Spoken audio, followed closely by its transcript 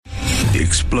The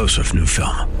explosive new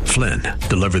film, Flynn,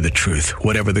 deliver the truth,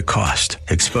 whatever the cost.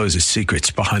 Exposes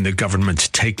secrets behind the government's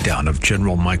takedown of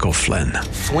General Michael Flynn.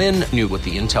 Flynn knew what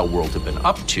the intel world had been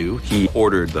up to. He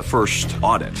ordered the first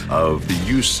audit of the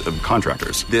use of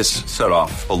contractors. This set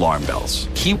off alarm bells.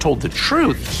 He told the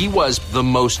truth. He was the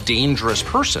most dangerous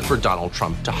person for Donald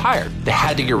Trump to hire. They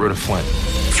had to get rid of Flynn.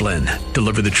 Flynn,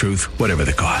 deliver the truth, whatever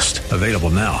the cost. Available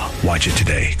now. Watch it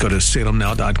today. Go to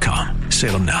salemnow.com.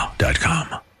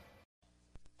 salemnow.com.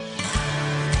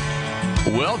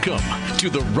 Welcome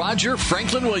to the Roger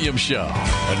Franklin Williams Show.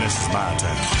 And this is my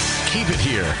turn. Keep it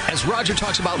here as Roger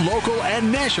talks about local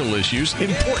and national issues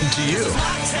important to you.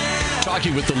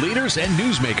 Talking with the leaders and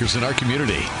newsmakers in our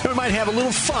community. And we might have a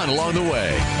little fun along the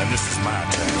way. And this is my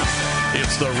turn.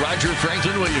 It's the Roger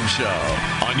Franklin Williams Show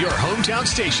on your hometown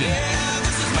station.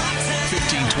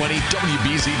 1520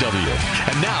 WBZW.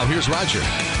 And now here's Roger.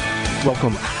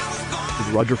 Welcome to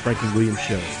the Roger Franklin Williams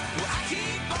Show,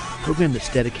 a program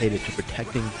that's dedicated to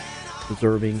protecting,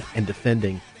 preserving, and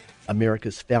defending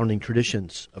America's founding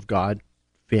traditions of God,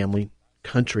 family,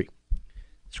 country.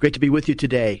 It's great to be with you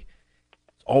today.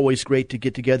 It's always great to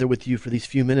get together with you for these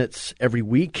few minutes every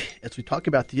week as we talk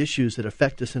about the issues that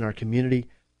affect us in our community,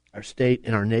 our state,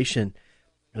 and our nation.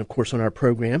 And of course, on our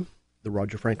program, the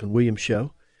Roger Franklin Williams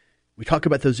Show, we talk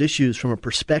about those issues from a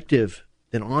perspective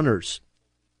that honors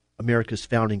America's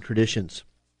founding traditions.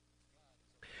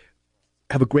 I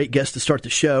have a great guest to start the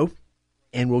show,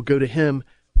 and we'll go to him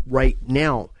right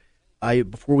now.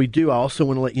 Before we do, I also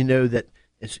want to let you know that,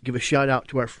 give a shout out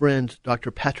to our friend, Dr.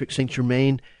 Patrick St.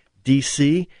 Germain,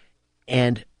 D.C.,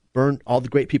 and all the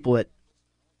great people at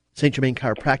St. Germain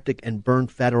Chiropractic and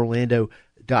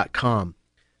burnfatorlando.com.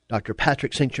 Dr.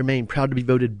 Patrick St. Germain, proud to be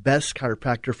voted best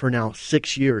chiropractor for now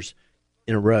 6 years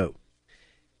in a row.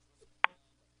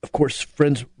 Of course,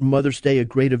 friends, Mother's Day, a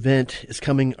great event, is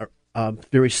coming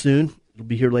very soon. It'll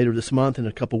be here later this month in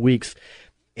a couple weeks.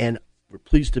 And we're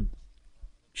pleased to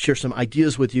share some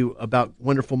ideas with you about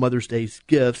wonderful Mother's Day's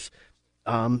gifts.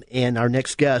 And our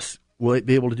next guest will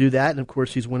be able to do that. And, of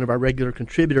course, he's one of our regular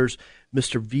contributors,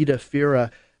 Mr. Vito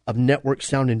Fira of Network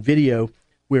Sound and Video,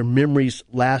 where memories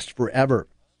last forever.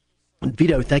 And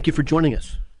Vito, thank you for joining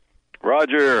us.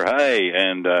 Roger, hi,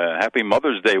 and happy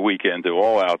Mother's Day weekend to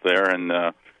all out there.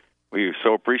 And we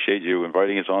so appreciate you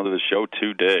inviting us onto the show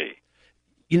today.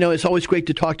 You know, it's always great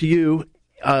to talk to you,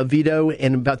 Vito,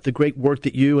 and about the great work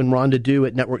that you and Rhonda do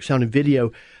at Network Sound and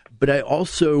Video. But I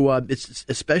also, I'm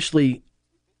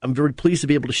very pleased to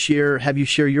be able to have you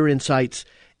share your insights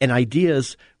and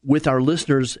ideas with our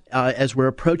listeners as we're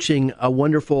approaching a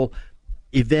wonderful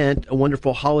event, a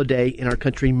wonderful holiday in our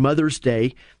country, Mother's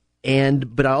Day.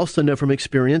 But I also know from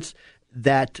experience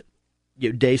that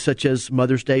days such as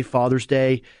Mother's Day, Father's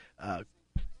Day,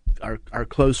 our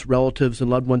close relatives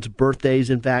and loved ones' birthdays,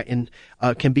 in fact, and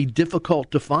can be difficult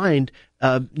to find,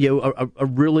 a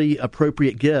really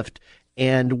appropriate gift.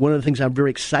 And one of the things I'm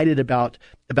very excited about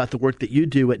the work that you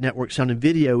do at Network Sound and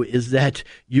Video is that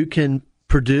you can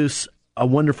produce a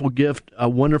wonderful gift, a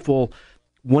wonderful,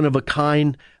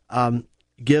 one-of-a-kind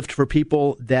gift for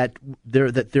people that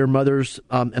their mothers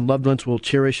and loved ones will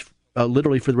cherish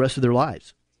literally for the rest of their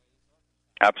lives.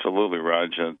 Absolutely,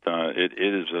 Raj. It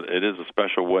is a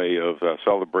special way of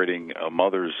celebrating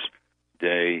Mother's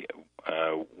Day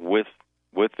with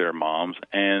their moms,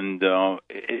 and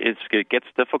it gets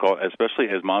difficult, especially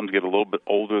as moms get a little bit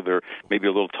older. They're maybe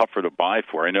a little tougher to buy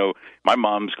for. I know my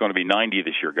mom's going to be 90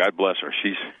 this year. God bless her.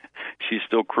 She's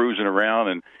still cruising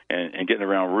around and getting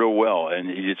around real well. And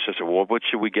it's just, well, what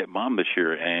should we get Mom this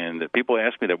year? And people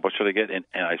ask me that, what should I get? And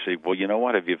I say, well, you know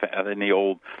what? Have you had any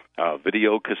old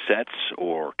video cassettes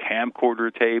or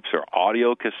camcorder tapes or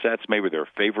audio cassettes, maybe their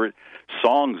favorite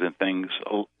songs and things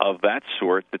of that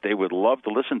sort that they would love to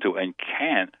listen to and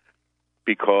can't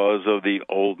because of the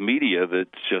old media that's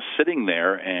just sitting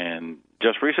there? And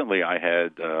just recently I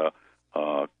had a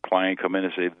client come in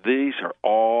and say, these are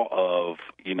all of,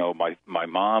 my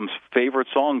mom's favorite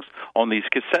songs on these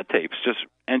cassette tapes,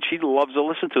 and she loves to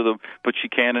listen to them, but she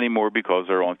can't anymore because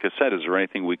they're on cassette. Is there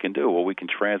anything we can do? Well, we can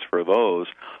transfer those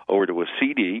over to a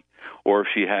CD, or if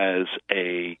she has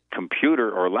a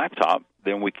computer or laptop,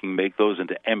 then we can make those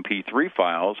into MP3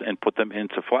 files and put them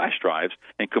into flash drives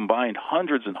and combine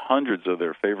hundreds and hundreds of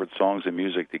their favorite songs and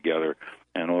music together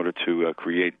in order to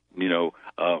create,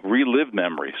 relived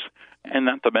memories. And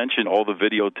not to mention all the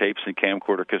videotapes and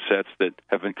camcorder cassettes that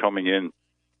have been coming in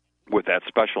with that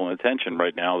special intention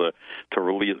right now to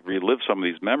relive some of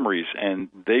these memories. And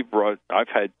I've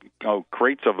had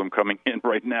crates of them coming in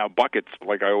right now, buckets,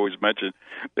 like I always mention.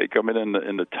 They come in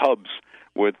the tubs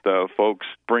with folks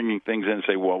bringing things in and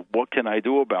say, well, what can I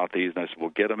do about these? And I said,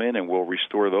 well, get them in and we'll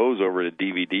restore those over to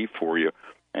DVD for you.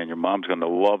 And your mom's going to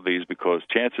love these because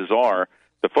chances are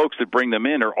the folks that bring them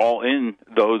in are all in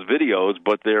those videos,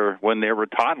 but when they were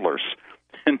toddlers.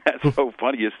 And that's so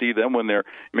funny. You see them when they're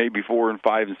maybe 4 and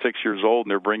 5 and 6 years old,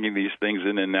 and they're bringing these things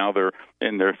in, and now they're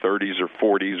in their 30s or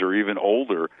 40s or even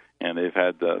older, and they've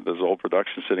had those old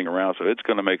productions sitting around. So it's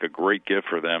going to make a great gift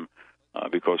for them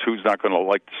because who's not going to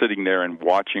like sitting there and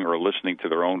watching or listening to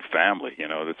their own family? You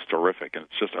know, that's terrific, and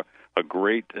it's just a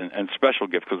great and special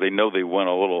gift because they know they went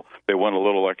a little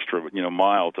extra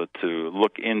mile to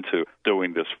look into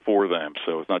doing this for them.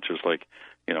 So it's not just like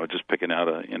just picking out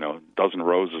a dozen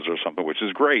roses or something, which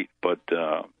is great, but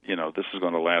this is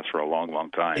going to last for a long, long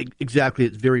time. Exactly,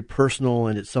 it's very personal,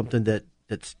 and it's something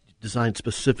that's designed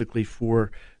specifically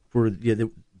for that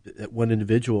one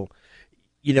individual.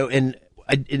 And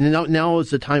now is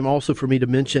the time also for me to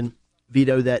mention,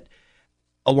 Vito, that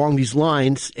along these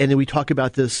lines, and we talk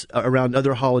about this around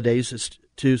other holidays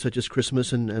too, such as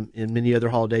Christmas and many other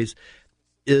holidays.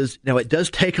 Is now it does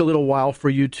take a little while for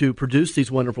you to produce these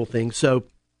wonderful things. So,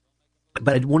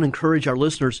 but I want to encourage our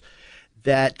listeners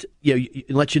that and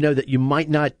let you know that you might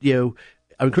not I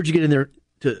encourage you to get in there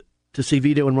to see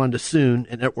Vito and Rhonda soon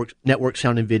at Network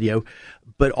Sound and Video,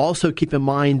 but also keep in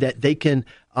mind that they can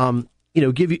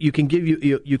you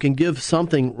can give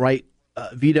something, right,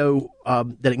 Vito,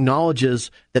 that acknowledges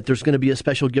that there's going to be a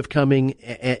special gift coming,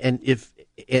 and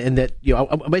that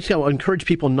basically I'll encourage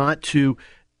people not to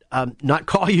not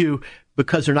call you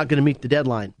because they're not going to meet the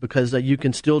deadline, because you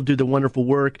can still do the wonderful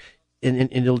work,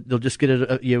 and they'll just get it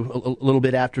a little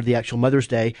bit after the actual Mother's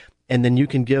Day, and then you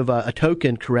can give a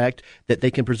token, correct, that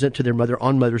they can present to their mother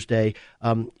on Mother's Day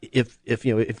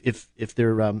if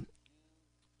their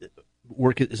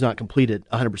work is not completed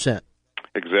 100%.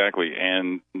 Exactly,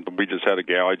 and we just had a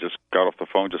gal, I just got off the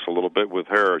phone just a little bit with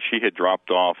her. She had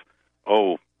dropped off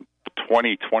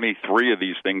 23 of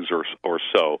these things or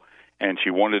so. And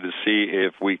she wanted to see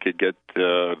if we could get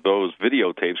those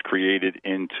videotapes created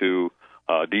into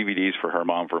DVDs for her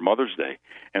mom for Mother's Day.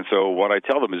 And so what I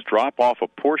tell them is drop off a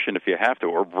portion if you have to,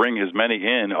 or bring as many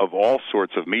in of all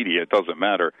sorts of media. It doesn't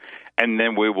matter. And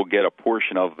then we will get a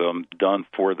portion of them done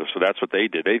for them. So that's what they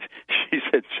did. She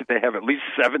said they have at least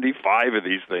 75 of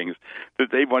these things that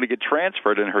they want to get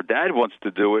transferred, and her dad wants to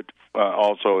do it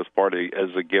also as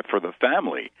a gift for the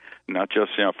family. Not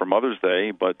just for Mother's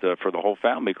Day, but for the whole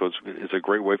family, because it's a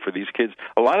great way for these kids.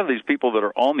 A lot of these people that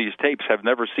are on these tapes have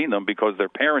never seen them because their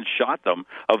parents shot them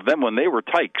when they were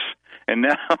tykes. And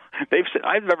now they've said,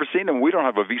 I've never seen them. We don't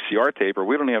have a VCR tape, or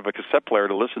we don't have a cassette player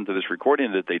to listen to this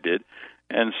recording that they did.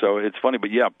 And so it's funny,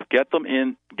 but yeah, get them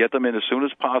in as soon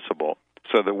as possible,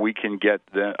 so that we can get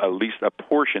at least a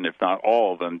portion, if not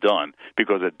all of them, done.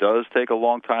 Because it does take a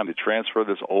long time to transfer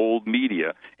this old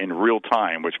media in real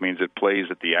time, which means it plays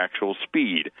at the actual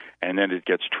speed, and then it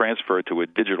gets transferred to a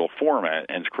digital format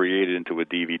and is created into a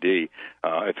DVD,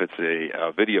 if it's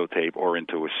a videotape, or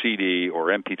into a CD or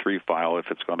MP3 file if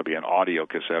it's going to be an audio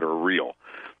cassette or reel.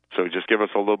 So just give us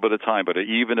a little bit of time. But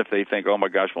even if they think, oh, my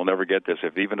gosh, we'll never get this,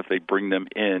 even if they bring them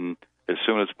in as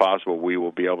soon as possible, we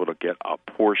will be able to get a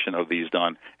portion of these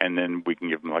done, and then we can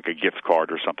give them like a gift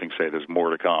card or something, say there's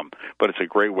more to come. But it's a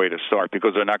great way to start,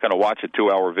 because they're not going to watch a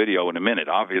 2-hour video in a minute.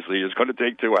 Obviously, it's going to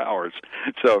take 2 hours.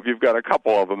 So if you've got a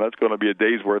couple of them, that's going to be a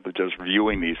day's worth of just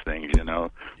viewing these things,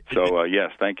 So,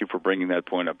 yes, thank you for bringing that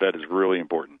point up. That is really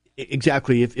important.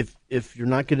 Exactly. If you're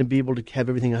not going to be able to have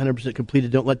everything 100%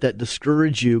 completed, don't let that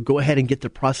discourage you. Go ahead and get the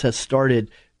process started,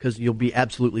 because you'll be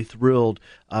absolutely thrilled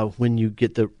when you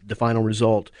get the final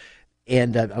result.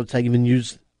 And I would say even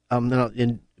use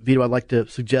in Vito, I'd like to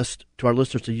suggest to our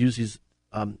listeners to use these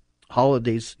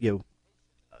holidays,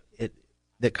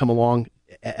 that come along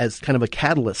as kind of a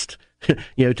catalyst, to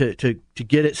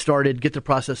get it started, get the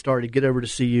process started, get over to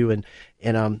see you, and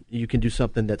you can do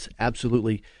something that's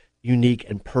absolutely unique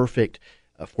and perfect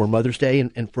for Mother's Day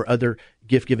and for other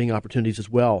gift-giving opportunities as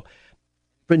well.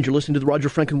 Friends, you're listening to the Roger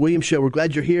Franklin Williams Show. We're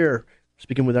glad you're here.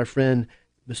 Speaking with our friend,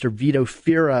 Mr. Vito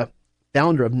Fira,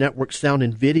 founder of Network Sound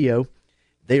and Video.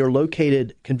 They are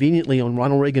located conveniently on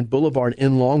Ronald Reagan Boulevard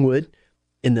in Longwood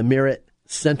in the Merritt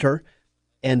Center.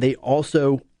 And they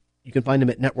also, you can find them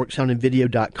at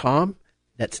networksoundandvideo.com.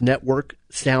 That's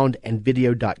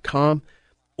networksoundandvideo.com.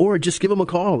 Or just give them a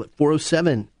call at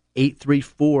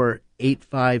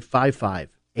 407-834-8555,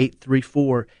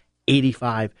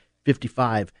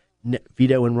 834-8555.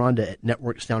 Vito and Rhonda at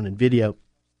Network Sound and Video.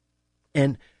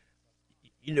 And,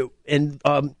 Vito,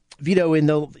 in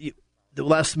the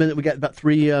last minute, we got about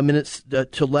 3 minutes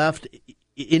to left.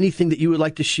 anything that you would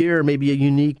like to share, maybe a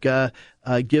unique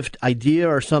gift idea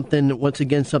or something, once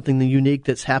again, something unique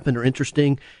that's happened or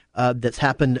interesting that's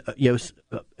happened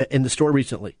in the store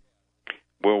recently?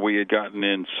 Well, we had gotten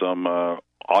in some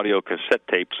audio cassette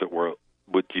tapes that were,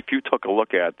 if you took a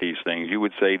look at these things, you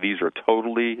would say these are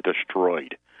totally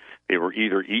destroyed. They were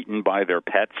either eaten by their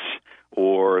pets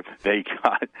or they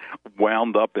got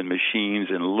wound up in machines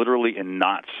and literally in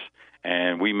knots.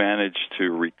 And we managed to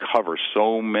recover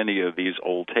so many of these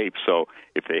old tapes. So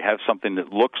if they have something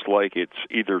that looks like it's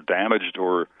either damaged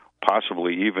or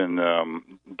possibly even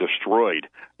destroyed,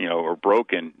 or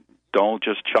broken, don't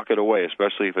just chuck it away,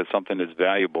 especially if it's something that's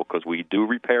valuable, because we do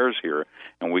repairs here,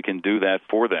 and we can do that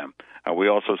for them. We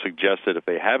also suggest that if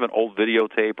they have an old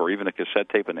videotape or even a cassette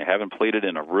tape and they haven't played it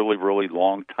in a really, really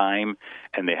long time,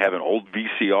 and they have an old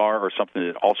VCR or something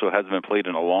that also hasn't been played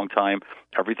in a long time,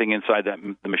 everything inside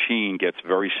the machine gets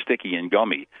very sticky and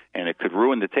gummy, and it could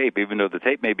ruin the tape, even though the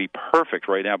tape may be perfect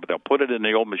right now, but they'll put it in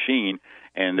the old machine,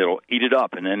 and it'll eat it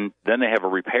up, and then they have a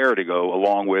repair to go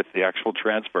along with the actual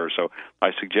transfer. So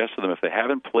I suggest to them, if they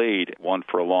haven't played one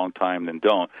for a long time, then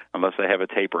don't, unless they have a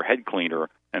tape or head cleaner,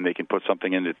 and they can put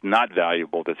something in that's not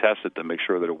valuable to test it to make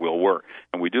sure that it will work.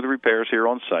 And we do the repairs here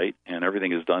on site, and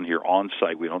everything is done here on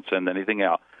site. We don't send anything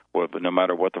out, but no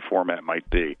matter what the format might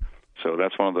be. So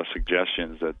that's one of the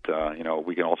suggestions that,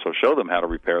 we can also show them how to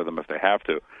repair them if they have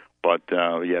to. But,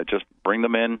 just bring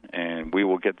them in, and we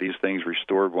will get these things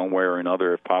restored one way or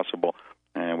another if possible.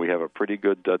 And we have a pretty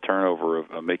good turnover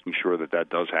of making sure that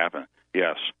does happen.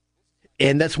 Yes.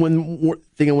 And that's one more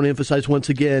thing I want to emphasize once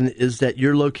again is that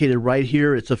you're located right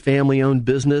here. It's a family-owned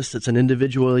business. It's an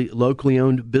individually, locally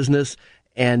owned business.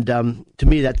 And to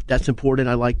me, that's important.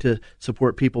 I like to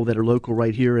support people that are local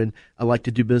right here, and I like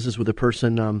to do business with a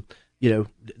person, that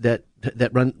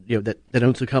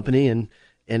owns the company and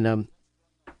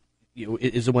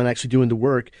is the one actually doing the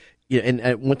work.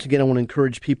 And once again, I want to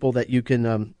encourage people that you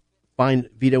can find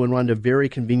Vito and Rhonda very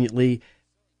conveniently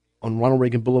on Ronald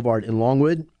Reagan Boulevard in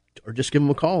Longwood, or just give them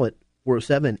a call at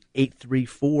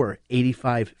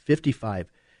 407-834-8555.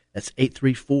 That's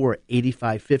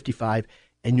 834-8555.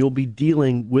 And you'll be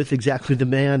dealing with exactly the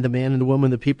man and the woman,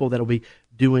 the people that will be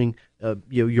doing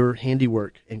your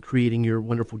handiwork and creating your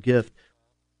wonderful gift.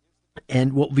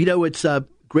 And, well, Vito, it's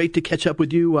great to catch up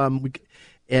with you. I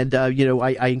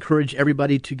encourage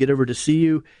everybody to get over to see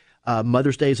you.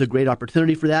 Mother's Day is a great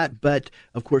opportunity for that. But,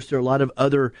 of course, there are a lot of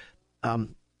other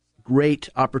great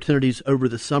opportunities over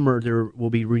the summer. There will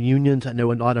be reunions. I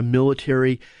know a lot of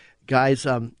military guys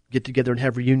get together and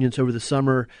have reunions over the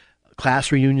summer.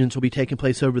 Class reunions will be taking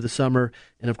place over the summer.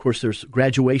 And, of course, there's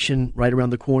graduation right around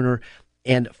the corner.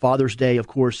 And Father's Day, of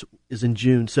course, is in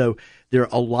June. So there are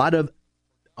a lot of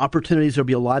opportunities. There'll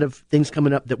be a lot of things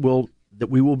coming up that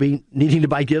we will be needing to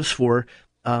buy gifts for,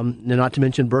 not to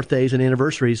mention birthdays and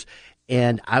anniversaries.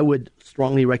 And I would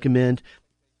strongly recommend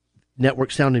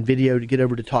Network Sound and Video to get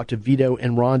over to talk to Vito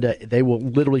and Rhonda. They will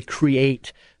literally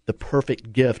create the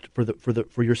perfect gift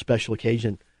for your special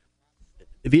occasion.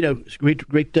 Vito,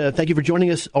 great. Thank you for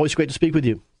joining us. Always great to speak with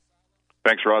you.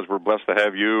 Thanks, Roz. We're blessed to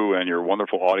have you and your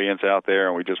wonderful audience out there,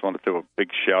 and we just want to do a big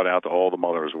shout out to all the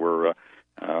mothers. We're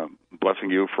blessing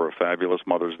you for a fabulous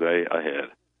Mother's Day ahead.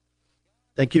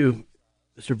 Thank you,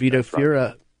 Mr. Vito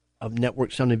Fira of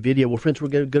Network Sound and Video. Well, friends, we're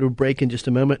going to go to a break in just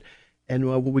a moment, and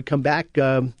when we come back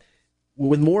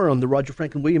with more on the Roger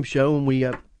Franklin Williams Show,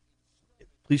 and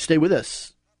please stay with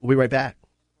us. We'll be right back.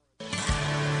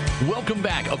 Welcome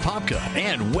back, Apopka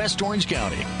and West Orange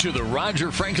County, to the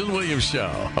Roger Franklin Williams Show.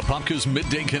 Apopka's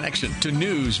midday connection to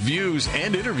news, views,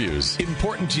 and interviews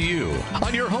important to you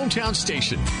on your hometown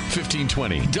station,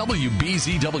 1520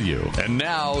 WBZW. And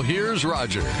now, here's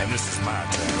Roger. And this is my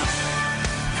turn.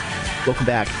 Welcome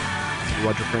back to the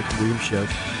Roger Franklin Williams Show.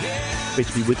 Great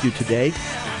to be with you today.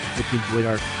 Hope you enjoyed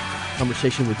our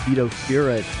conversation with Vito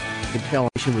Fira. You can tell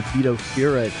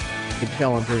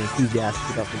I'm very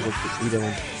enthusiastic about the work that Vito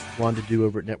and Rhonda do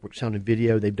over at Network Sound and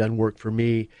Video. They've done work for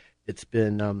me. It's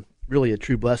been really a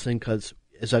true blessing because,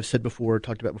 as I've said before,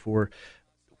 talked about before,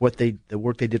 the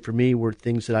work they did for me were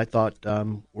things that I thought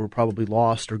were probably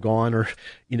lost or gone, or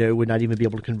would not even be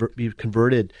able to be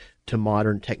converted to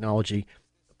modern technology.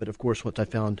 But of course, once I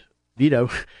found Vito,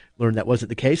 learned that wasn't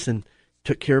the case and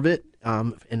took care of it,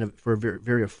 and for a very,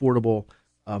 very affordable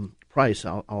price.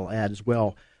 I'll add as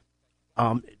well.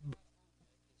 Want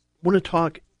to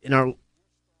talk in our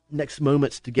next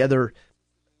moments together,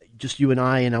 just you and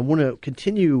I want to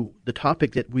continue the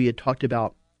topic that we had talked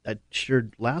about, I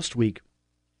shared last week,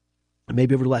 and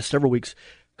maybe over the last several weeks,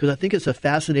 because I think it's a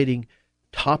fascinating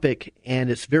topic and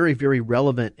it's very, very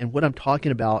relevant. And what I'm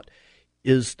talking about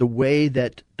is the way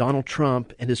that Donald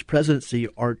Trump and his presidency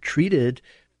are treated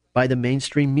by the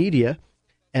mainstream media,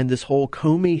 and this whole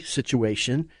Comey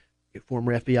situation.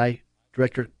 Former FBI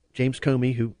Director James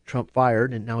Comey, who Trump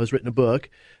fired and now has written a book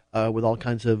with all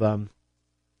kinds of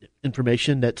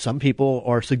information that some people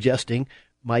are suggesting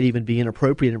might even be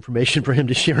inappropriate information for him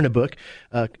to share in a book,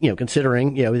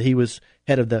 considering, he was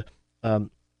head of the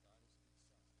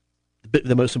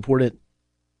most important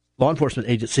law enforcement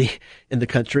agency in the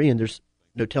country, and there's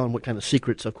no telling what kind of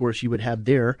secrets, of course, you would have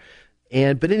there.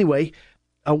 But anyway,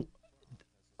 I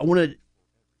want to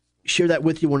share that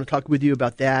with you. I want to talk with you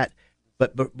about that.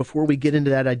 But before we get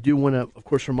into that, I do want to, of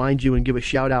course, remind you and give a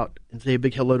shout out and say a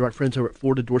big hello to our friends over at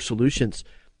Florida Door Solutions.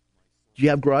 Do you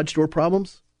have garage door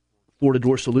problems? Florida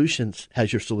Door Solutions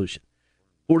has your solution.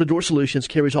 Florida Door Solutions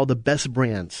carries all the best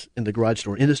brands in the garage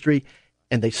door industry,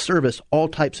 and they service all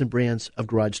types and brands of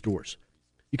garage doors.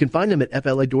 You can find them at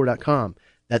FLAdoor.com.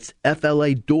 That's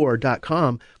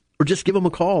FLAdoor.com, or just give them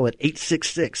a call at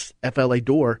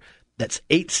 866-FLA-DOOR. That's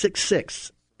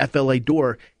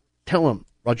 866-FLA-DOOR. Tell them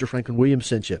Roger Franklin Williams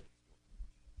sent you.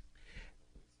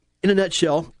 In a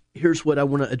nutshell, here's what I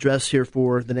want to address here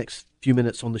for the next few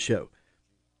minutes on the show.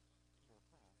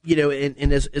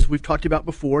 And as we've talked about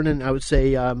before, and I would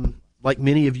say, like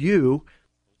many of you,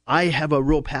 I have a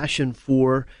real passion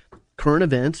for current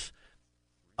events,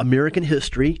 American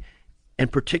history,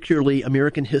 and particularly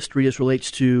American history as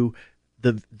relates to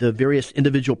the various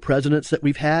individual presidents that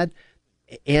we've had,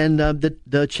 and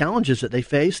the challenges that they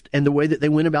faced and the way that they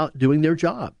went about doing their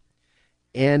job.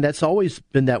 And that's always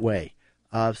been that way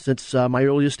since my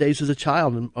earliest days as a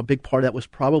child. And a big part of that was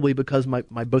probably because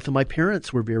both of my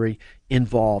parents were very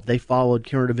involved. They followed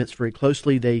current events very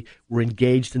closely. They were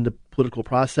engaged in the political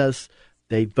process.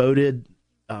 They voted.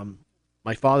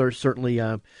 My father certainly,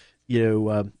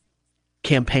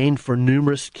 campaigned for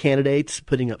numerous candidates,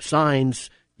 putting up signs,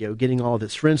 getting all of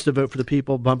his friends to vote for the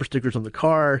people, bumper stickers on the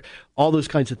car, all those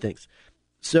kinds of things.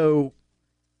 So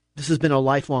this has been a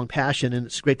lifelong passion, and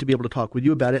it's great to be able to talk with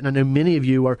you about it. And I know many of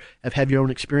you have had your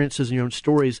own experiences and your own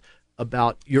stories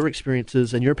about your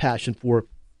experiences and your passion for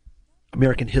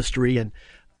American history and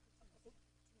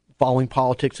following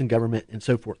politics and government and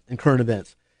so forth and current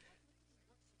events.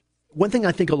 One thing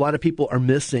I think a lot of people are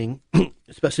missing,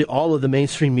 especially all of the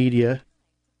mainstream media,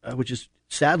 which is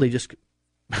sadly just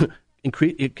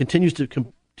it continues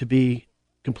to be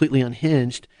completely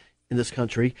unhinged in this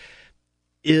country,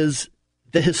 is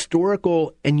the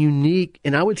historical and unique,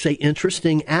 and I would say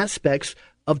interesting aspects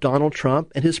of Donald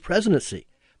Trump and his presidency.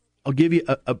 I'll give you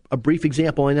a brief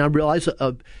example, and I realize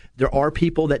there are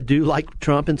people that do like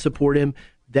Trump and support him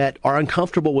that are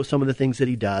uncomfortable with some of the things that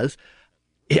he does.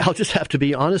 I'll just have to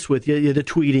be honest with you. The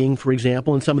tweeting, for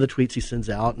example, and some of the tweets he sends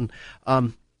out, and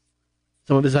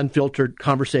some of his unfiltered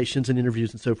conversations and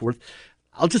interviews and so forth.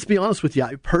 I'll just be honest with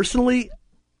you. Personally,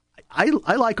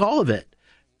 I like all of it.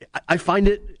 I find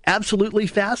it absolutely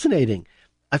fascinating.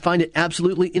 I find it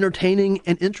absolutely entertaining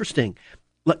and interesting.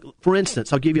 Like, for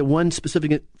instance, I'll give you one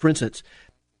specific. For instance,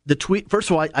 the tweet.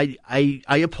 First of all, I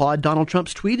applaud Donald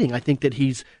Trump's tweeting. I think that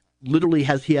he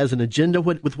has an agenda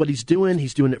with what he's doing.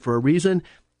 He's doing it for a reason.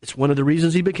 It's one of the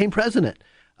reasons he became president,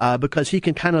 because he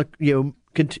can kind of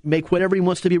make whatever he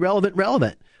wants to be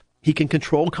relevant. He can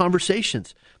control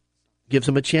conversations, gives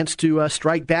him a chance to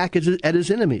strike back at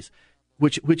his enemies,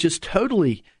 which is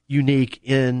totally unique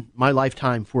in my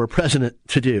lifetime for a president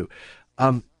to do.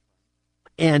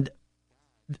 And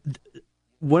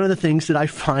one of the things that I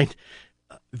find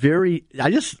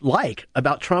I just like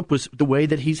about Trump was the way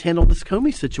that he's handled this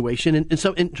Comey situation. And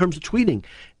so in terms of tweeting,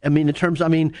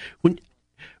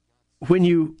 when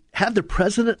you have the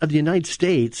president of the United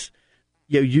States,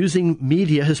 using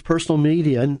media, his personal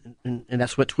media, and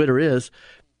that's what Twitter is,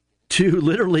 to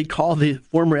literally call the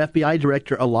former FBI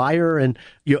director a liar and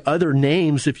other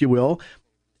names, if you will,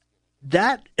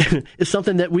 that is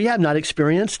something that we have not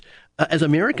experienced as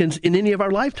Americans in any of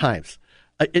our lifetimes.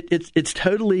 It's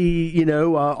totally,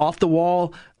 off the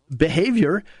wall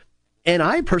behavior, and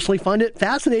I personally find it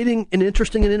fascinating and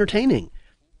interesting and entertaining.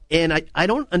 And I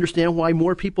don't understand why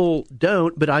more people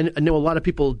don't, but I know a lot of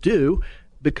people do,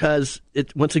 because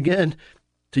once again,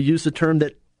 to use the term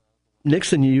that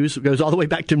Nixon used, it goes all the way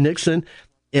back to Nixon.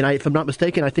 And if I'm not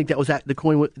mistaken, I think that was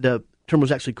the term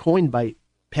was actually coined by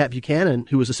Pat Buchanan,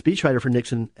 who was a speechwriter for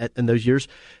Nixon in those years.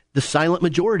 The silent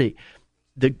majority.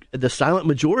 The silent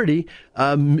majority,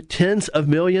 tens of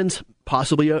millions,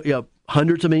 possibly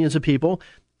hundreds of millions of people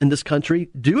in this country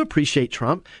do appreciate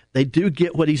Trump. They do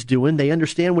get what he's doing. They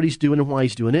understand what he's doing and why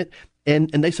he's doing it, and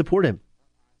they support him.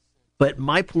 But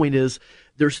my point is,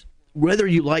 whether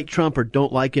you like Trump or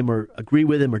don't like him or agree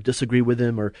with him or disagree with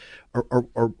him or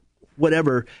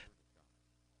whatever.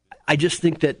 I just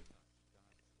think that,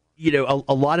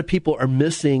 a lot of people are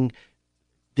missing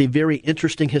the very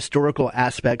interesting historical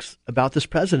aspects about this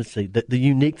presidency, the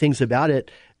unique things about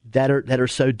it that are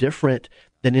so different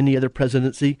than any other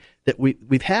presidency that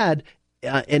we've had.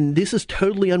 And this is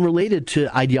totally unrelated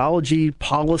to ideology,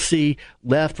 policy,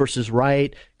 left versus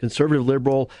right, conservative,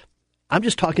 liberal. I'm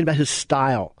just talking about his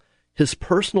style. His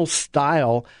personal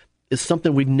style is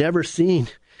something we've never seen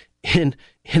in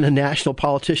a national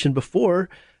politician before.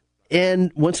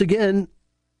 And once again,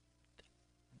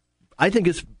 I think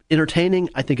it's entertaining.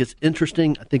 I think it's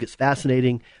interesting. I think it's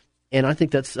fascinating. And I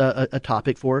think that's a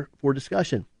topic for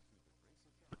discussion.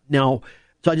 Now,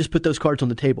 so I just put those cards on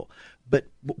the table. But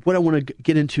what I want to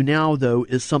get into now, though,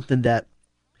 is something that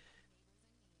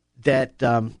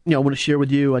I want to share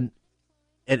with you,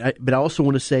 but I also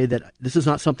want to say that this is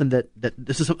not something that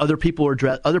this is other people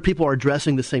are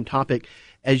addressing the same topic,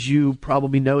 as you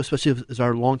probably know, especially as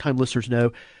our longtime listeners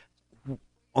know.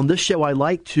 On this show, I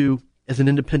like to, as an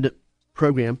independently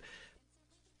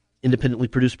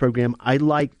produced program, I don't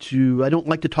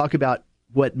like to talk about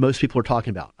what most people are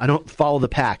talking about. I don't follow the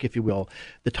pack, if you will.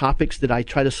 The topics that I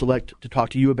try to select to talk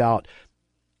to you about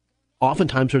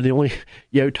oftentimes are the only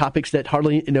topics that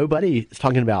hardly nobody is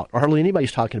talking about, or hardly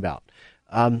anybody's talking about.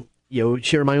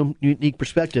 Share my own unique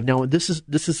perspective. Now, this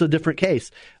is a different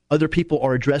case. Other people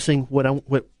are addressing what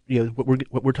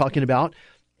we're talking about,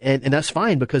 and that's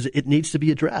fine because it needs to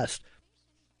be addressed.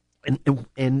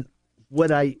 And what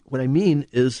I mean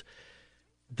is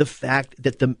the fact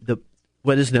that the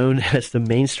what is known as the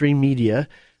mainstream media,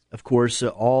 of course,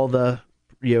 all the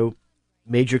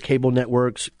major cable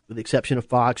networks, with the exception of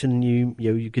Fox, and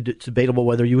it's debatable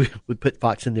whether you would put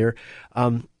Fox in there.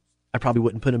 I probably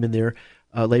wouldn't put them in there,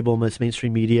 label them as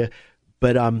mainstream media,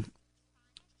 but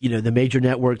the major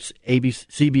networks: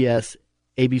 CBS,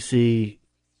 ABC,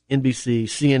 NBC,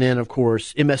 CNN, of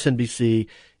course, MSNBC,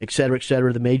 et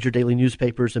cetera, the major daily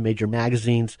newspapers, the major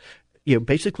magazines,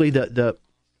 basically the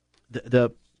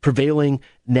prevailing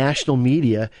national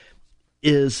media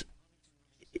is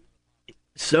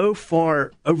so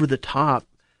far over the top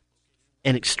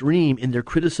and extreme in their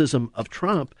criticism of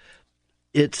Trump.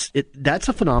 That's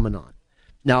a phenomenon.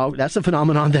 Now, that's a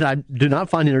phenomenon that I do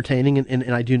not find entertaining,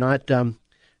 and I do not, and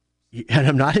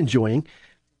I'm not enjoying,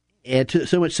 and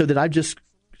so much so that I've just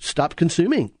stopped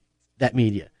consuming that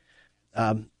media.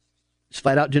 Just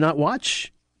flat out do not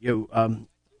watch.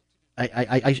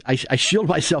 I shield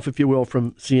myself, if you will,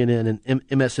 from CNN and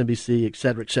MSNBC, et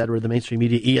cetera, the mainstream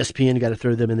media. ESPN, got to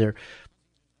throw them in there,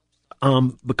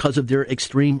 because of their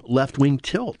extreme left-wing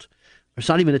tilt. It's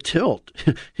not even a tilt.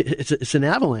 It's an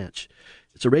avalanche.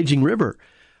 It's a raging river.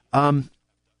 And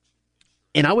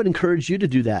I would encourage you to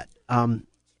do that. And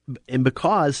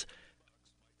because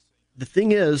the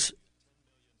thing is,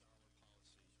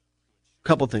 a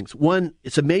couple of things. One,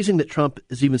 it's amazing that Trump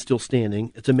is even still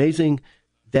standing. It's amazing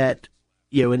that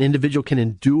an individual can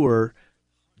endure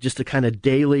just a kind of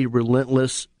daily,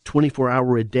 relentless,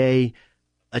 24-hour-a-day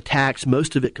attacks,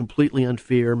 most of it completely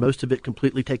unfair, most of it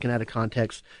completely taken out of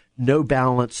context, no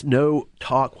balance, no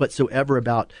talk whatsoever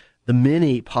about the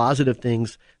many positive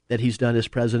things that he's done as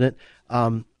president,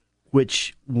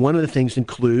 which one of the things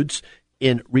includes,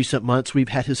 in recent months, we've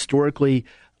had historically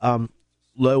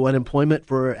low unemployment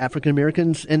for African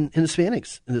Americans and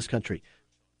Hispanics in this country.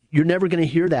 You're never going to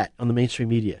hear that on the mainstream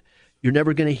media. You're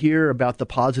never going to hear about the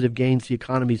positive gains the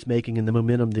economy is making and the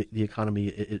momentum the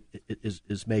economy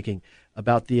is making,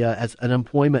 about the as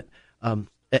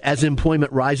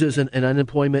employment rises and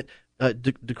unemployment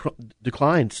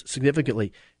declines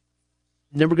significantly.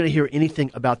 Never going to hear anything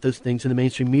about those things in the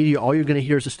mainstream media. All you're going to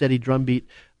hear is a steady drumbeat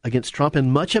against Trump,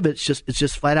 and much of it's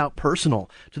just flat out personal,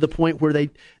 to the point where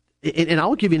and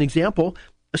I'll give you an example.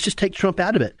 Let's just take Trump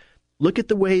out of it. Look at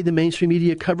the way the mainstream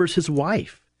media covers his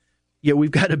wife. We've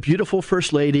got a beautiful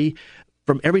first lady,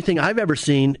 from everything I've ever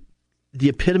seen, the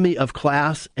epitome of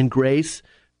class and grace.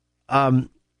 Somebody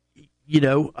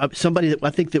that I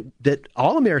think that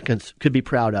all Americans could be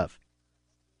proud of.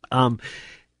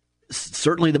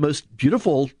 Certainly the most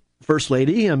beautiful first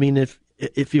lady. I mean, if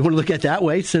you want to look at it that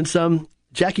way, since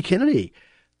Jackie Kennedy,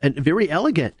 and very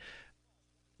elegant.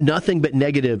 Nothing but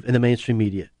negative in the mainstream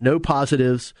media. No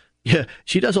positives. Yeah,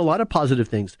 she does a lot of positive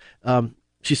things.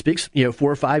 She speaks, 4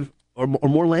 or 5 or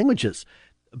more languages,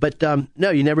 but no,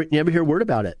 you never hear a word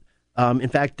about it. In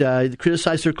fact,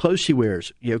 criticize her clothes she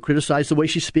wears. Criticize the way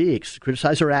she speaks.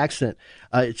 Criticize her accent.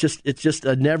 It's just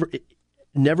a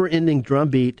never-ending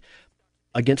drumbeat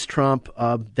against Trump.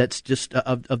 That's just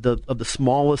of the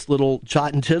smallest little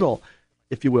jot and tittle,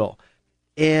 if you will.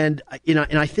 And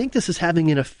I think this is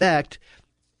having an effect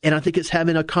And I think it's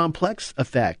having a complex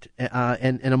effect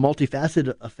and a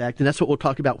multifaceted effect. And that's what we'll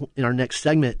talk about in our next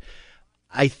segment.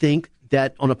 I think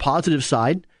that on a positive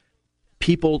side,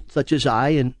 people such as I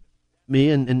and me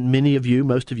and many of you,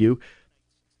 most of you,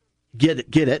 get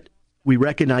it. We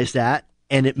recognize that.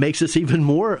 And it makes us even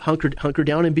more hunker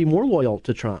down and be more loyal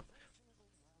to Trump.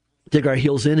 Dig our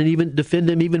heels in and even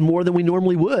defend him even more than we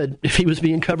normally would if he was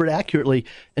being covered accurately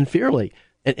and fairly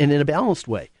and in a balanced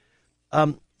way.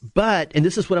 But, and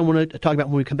this is what I want to talk about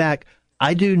when we come back,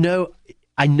 I know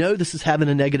this is having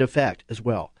a negative effect as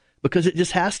well, because it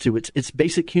just has to. It's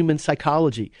basic human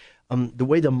psychology. The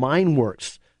way the mind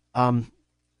works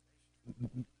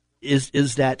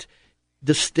is that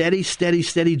the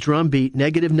steady drumbeat,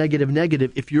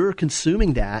 negative. If you're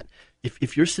consuming that,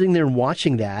 if you're sitting there and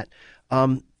watching that,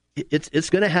 it's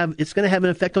going to have an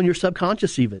effect on your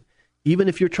subconscious even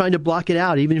if you're trying to block it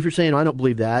out, even if you're saying, I don't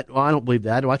believe that, I don't believe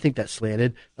that, I think that's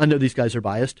slanted, I know these guys are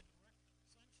biased.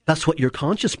 That's what your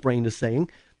conscious brain is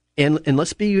saying. And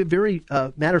let's be very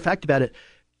matter of fact about it.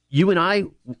 You and I,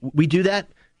 we do that.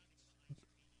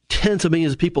 Tens of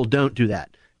millions of people don't do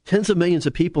that. Tens of millions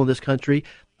of people in this country,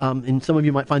 and some of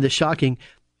you might find this shocking,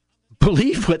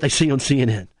 believe what they see on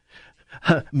CNN.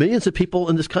 Millions of people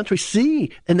in this country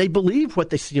see and they believe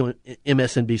what they see on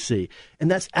MSNBC.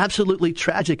 And that's absolutely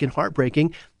tragic and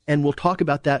heartbreaking. And we'll talk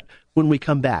about that when we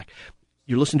come back.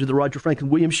 You're listening to the Roger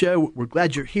Franklin Williams Show. We're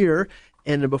glad you're here.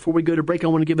 And before we go to break, I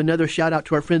want to give another shout out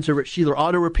to our friends over at Sheeler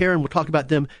Auto Repair, and we'll talk about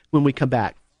them when we come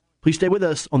back. Please stay with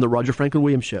us on the Roger Franklin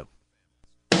Williams Show.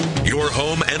 Your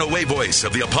home and away voice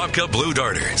of the Apopka Blue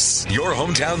Darters. Your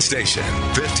hometown station,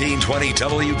 1520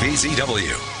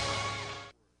 WBZW.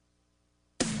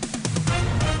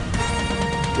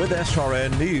 With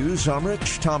SRN News, I'm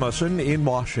Rich Thomason in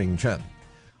Washington.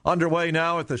 Underway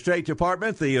now at the State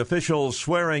Department, the official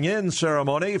swearing-in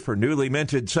ceremony for newly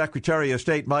minted Secretary of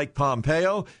State Mike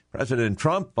Pompeo, President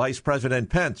Trump, Vice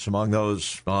President Pence among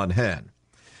those on hand.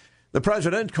 The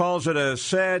president calls it a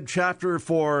sad chapter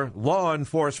for law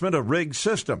enforcement, a rigged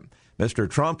system. Mr.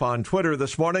 Trump on Twitter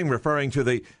this morning referring to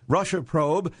the Russia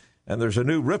probe, and there's a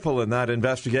new ripple in that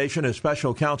investigation as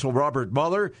Special Counsel Robert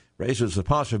Mueller raises the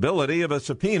possibility of a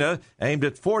subpoena aimed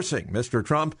at forcing Mr.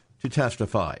 Trump to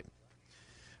testify.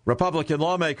 Republican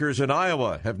lawmakers in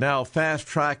Iowa have now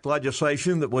fast-tracked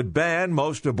legislation that would ban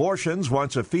most abortions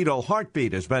once a fetal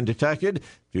heartbeat has been detected,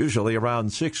 usually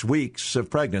around 6 weeks of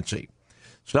pregnancy.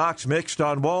 Stocks mixed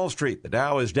on Wall Street. The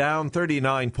Dow is down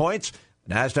 39 points.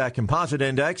 The NASDAQ Composite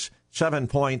Index 7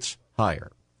 points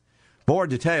higher. More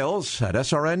details at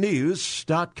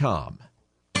srnnews.com.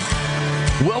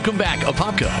 Welcome back,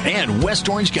 Apopka and West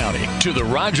Orange County, to the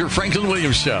Roger Franklin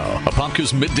Williams Show.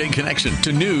 Apopka's midday connection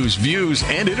to news, views,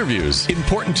 and interviews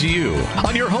important to you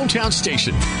on your hometown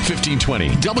station, 1520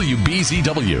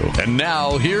 WBZW. And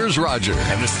now, here's Roger.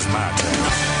 And this is my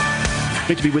turn.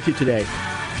 Great to be with you today.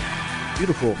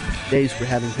 Beautiful days we're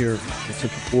having here in Central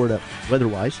Florida,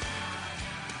 weather-wise.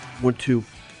 I want to,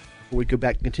 before we go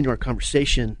back and continue our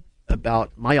conversation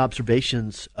about my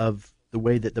observations of the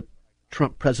way that the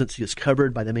Trump presidency is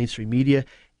covered by the mainstream media,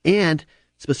 and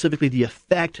specifically the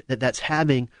effect that that's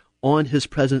having on his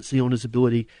presidency, on his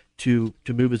ability to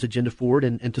move his agenda forward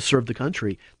and to serve the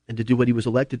country and to do what he was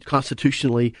elected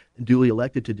constitutionally and duly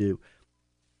elected to do.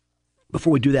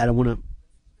 Before we do that, I want to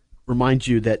remind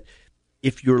you that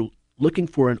if you're looking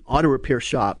for an auto repair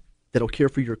shop that'll care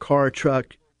for your car,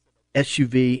 truck,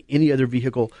 SUV, any other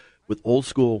vehicle with old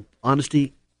school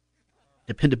honesty,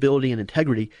 dependability, and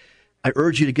integrity, I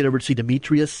urge you to get over to see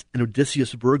Demetrius and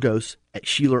Odysseus Burgos at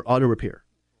Sheeler Auto Repair.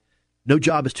 No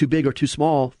job is too big or too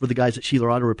small for the guys at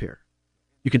Sheeler Auto Repair.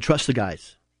 You can trust the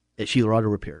guys at Sheeler Auto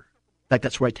Repair. In fact,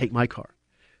 that's where I take my car.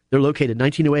 They're located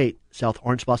 1908 South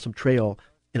Orange Blossom Trail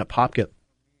in Apopka.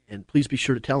 And please be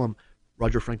sure to tell them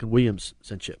Roger Franklin Williams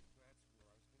sent you.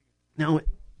 Now,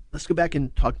 let's go back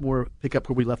and talk more, pick up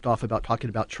where we left off about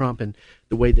talking about Trump and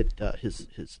the way that his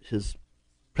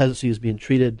presidency is being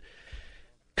treated,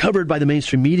 covered by the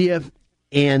mainstream media,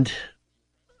 and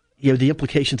the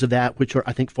implications of that, which are,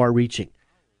 I think, far-reaching.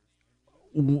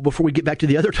 Before we get back to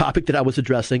the other topic that I was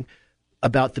addressing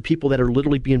about the people that are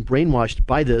literally being brainwashed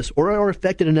by this or are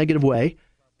affected in a negative way,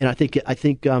 and I think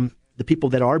the people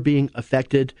that are being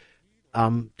affected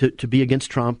to be against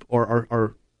Trump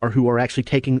or who are actually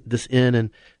taking this in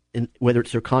and whether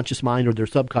it's their conscious mind or their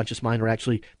subconscious mind, are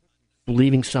actually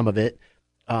believing some of it,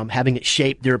 having it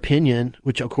shape their opinion,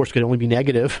 which of course could only be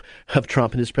negative, of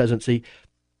Trump and his presidency.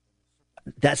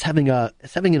 That's having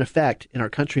an effect in our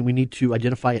country. We need to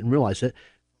identify it and realize it.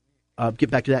 Get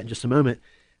back to that in just a moment.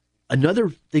 Another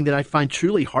thing that I find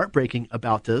truly heartbreaking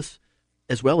about this,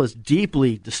 as well as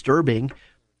deeply disturbing,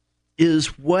 is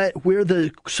where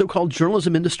the so-called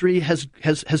journalism industry has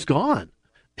gone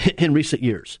in recent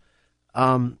years.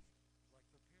 And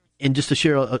just to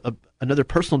share another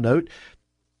personal note,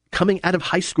 coming out of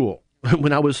high school,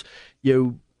 when I was,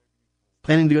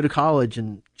 planning to go to college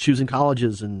and choosing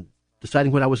colleges and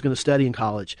deciding what I was going to study in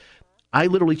college, I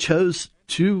literally chose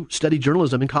to study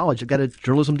journalism in college. I got a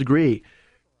journalism degree,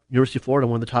 University of Florida,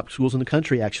 one of the top schools in the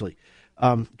country, actually,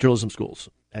 journalism schools.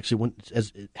 Actually,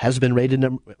 it has been rated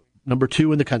number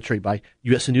 2 in the country by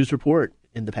U.S. News Report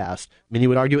in the past. Many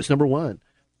would argue it's number 1.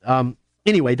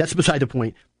 Anyway, that's beside the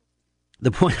point.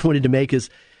 The point I wanted to make is,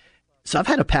 so I've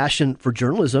had a passion for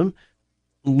journalism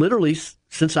literally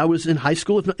since I was in high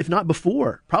school, if not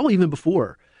before, probably even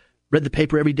before. Read the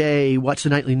paper every day, watched the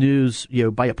nightly news,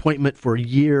 by appointment for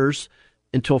years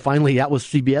until finally that was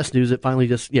CBS News. It finally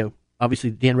just,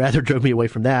 obviously Dan Rather drove me away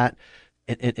from that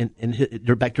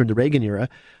and back during the Reagan era.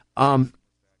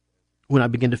 When I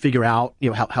began to figure out,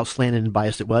 how slanted and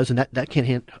biased it was, and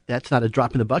that's not a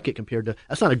drop in the bucket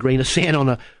that's not a grain of sand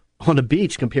on a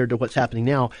beach compared to what's happening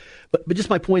now. But just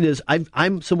my point is,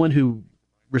 I'm someone who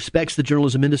respects the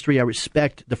journalism industry. I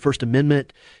respect the First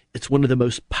Amendment. It's one of the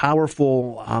most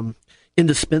powerful,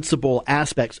 indispensable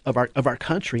aspects of our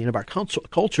country and of our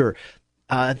culture.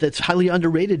 That's highly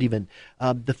underrated. Even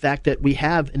the fact that we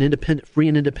have an free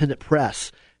and independent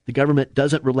press. The government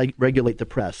doesn't regulate the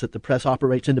press. That the press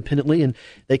operates independently, and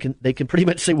they can pretty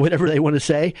much say whatever they want to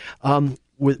say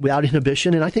without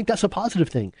inhibition. And I think that's a positive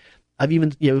thing. I've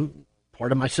even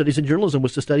part of my studies in journalism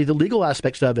was to study the legal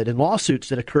aspects of it and lawsuits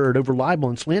that occurred over libel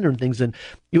and slander and things. And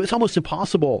it's almost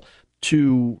impossible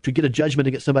to get a judgment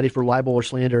against somebody for libel or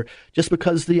slander just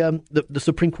because the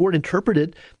Supreme Court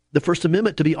interpreted the First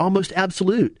Amendment to be almost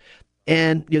absolute.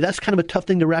 And that's kind of a tough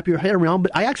thing to wrap your head around,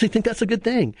 but I actually think that's a good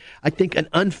thing. I think an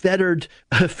unfettered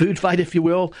food fight, if you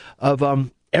will, of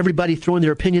everybody throwing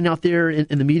their opinion out there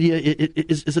in the media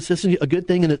is essentially a good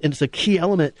thing, and it's a key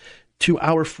element to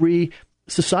our free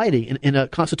society in a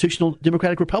constitutional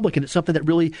democratic republic, and it's something that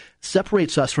really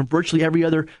separates us from virtually every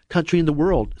other country in the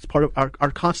world. It's part of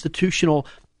our constitutional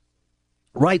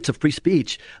rights of free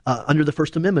speech under the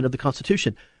First Amendment of the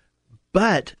Constitution.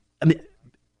 But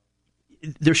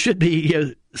there should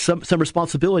be some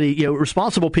responsibility.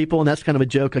 Responsible people, and that's kind of a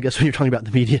joke, I guess, when you're talking about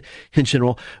the media in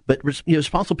general. But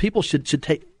responsible people should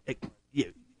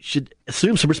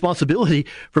assume some responsibility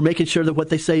for making sure that what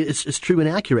they say is true and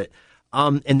accurate.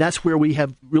 And that's where we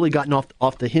have really gotten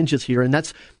off the hinges here. And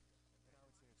that's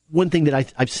one thing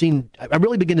that I've seen. I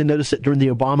really began to notice it during the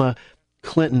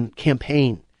Obama-Clinton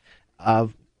campaign. I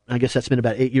guess that's been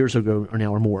about 8 years ago or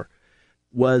now or more.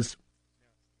 Was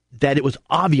that it was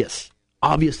obvious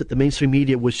that the mainstream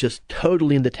media was just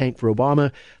totally in the tank for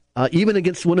Obama, even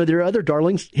against one of their other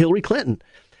darlings, Hillary Clinton.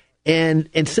 And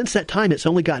since that time, it's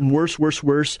only gotten worse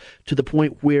to the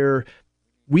point where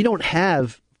we don't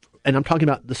have, and I'm talking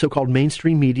about the so-called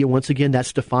mainstream media. Once again,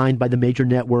 that's defined by the major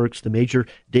networks, the major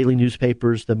daily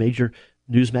newspapers, the major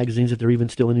news magazines, if there are even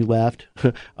still any left.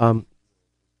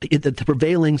 The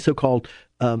prevailing so-called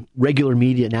regular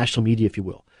media, national media, if you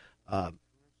will,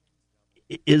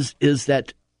 is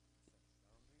that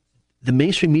the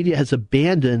mainstream media has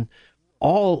abandoned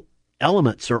all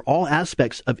elements or all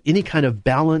aspects of any kind of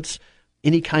balance,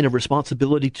 any kind of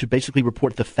responsibility to basically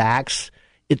report the facts.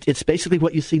 It's basically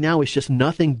what you see now is just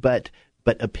nothing but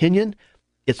opinion.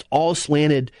 It's all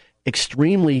slanted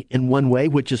extremely in one way,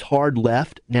 which is hard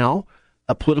left now.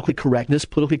 Politically correctness.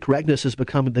 Politically correctness has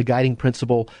become the guiding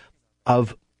principle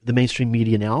of the mainstream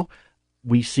media now.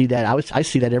 We see that. I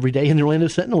see that every day in the Orlando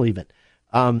Sentinel even.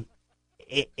 And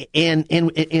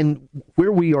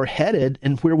where we are headed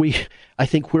and where we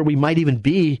might even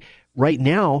be right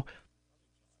now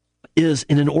is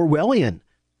in an Orwellian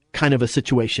kind of a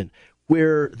situation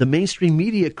where the mainstream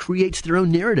media creates their own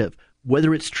narrative,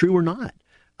 whether it's true or not.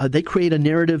 They create a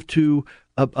narrative to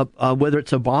whether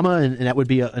it's Obama, and that would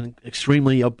be an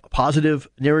extremely positive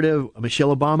narrative,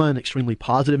 Michelle Obama, an extremely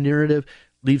positive narrative,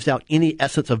 leaves out any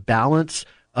essence of balance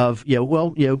of, of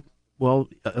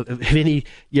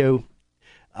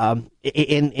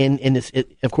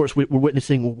course, we're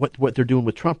witnessing what they're doing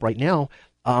with Trump right now.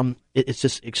 It's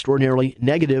just extraordinarily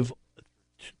negative,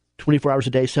 24 hours a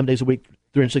day, 7 days a week,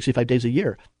 365 days a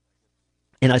year.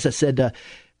 And as I said,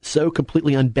 so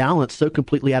completely unbalanced, so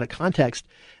completely out of context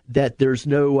that there's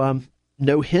no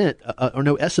hint or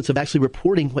no essence of actually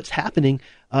reporting what's happening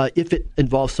if it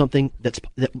involves something that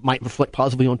might reflect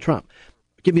positively on Trump.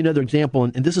 I'll give you another example,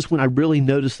 and this is when I really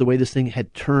noticed the way this thing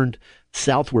had turned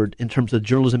southward in terms of the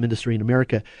journalism industry in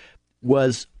America,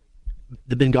 was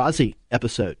the Benghazi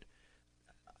episode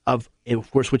of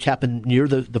course, which happened near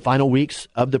the final weeks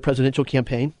of the presidential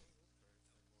campaign.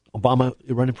 Obama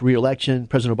running for re-election,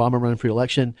 President Obama running for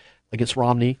re-election against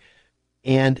Romney,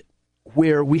 and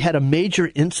where we had a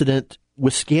major incident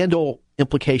with scandal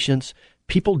implications.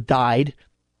 People died.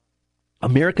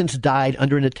 Americans died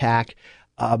under an attack.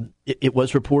 It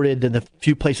was reported in the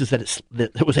few places that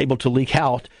it was able to leak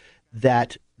out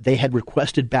that they had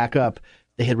requested backup.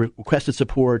 They had requested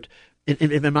support.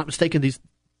 If I'm not mistaken, these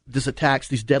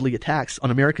deadly attacks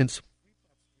on Americans,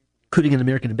 including an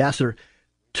American ambassador,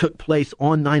 took place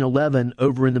on 9/11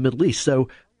 over in the Middle East. So,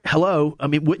 hello, I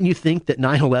mean, wouldn't you think that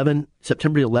 9/11,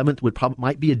 September 11th,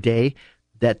 might be a day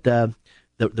that the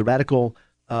radical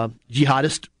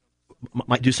jihadists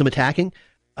might do some attacking?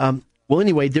 Well,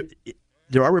 anyway,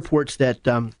 there are reports that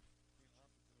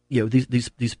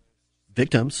these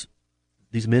victims,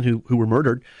 these men who were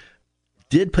murdered,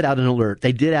 did put out an alert.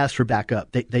 They did ask for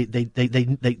backup.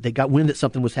 They got wind that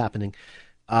something was happening.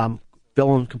 Fell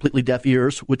on completely deaf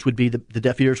ears, which would be the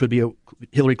deaf ears would be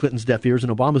Hillary Clinton's deaf ears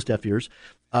and Obama's deaf ears.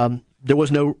 There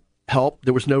was no help.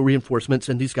 There was no reinforcements,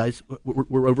 and these guys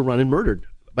were overrun and murdered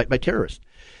by terrorists.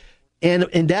 And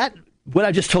that, what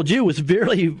I just told you, was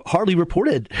hardly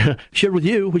reported. Shared with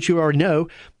you, which you already know,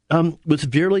 was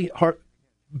barely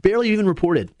even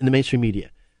reported in the mainstream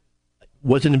media.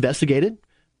 Wasn't investigated.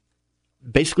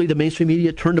 Basically, the mainstream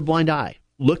media turned a blind eye,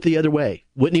 looked the other way,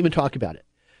 wouldn't even talk about it.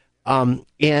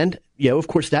 And, of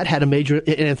course, that had a major, and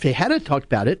if they hadn't talked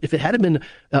about it, if it hadn't been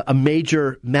a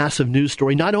major, massive news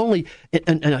story, not only,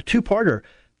 and a two-parter,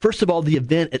 first of all, the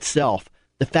event itself,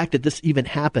 the fact that this even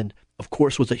happened, of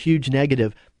course, was a huge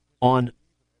negative on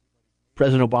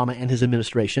President Obama and his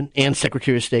administration, and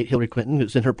Secretary of State Hillary Clinton,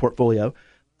 who's in her portfolio.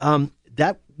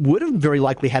 That would have very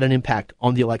likely had an impact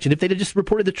on the election if they'd have just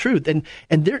reported the truth. And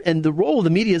the role of the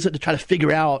media isn't to try to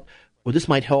figure out, well, this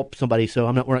might help somebody, so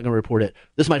we're not going to report it.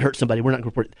 This might hurt somebody, we're not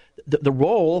going to report it. The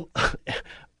role,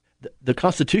 the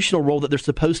constitutional role that they're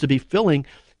supposed to be filling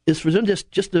is for them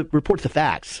just to report the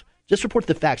facts. Just report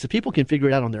the facts. The people can figure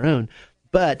it out on their own.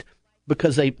 But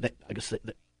because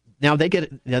now they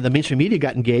get, the mainstream media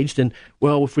got engaged, and,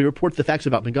 well, if we report the facts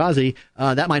about Benghazi,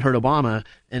 that might hurt Obama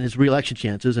and his re-election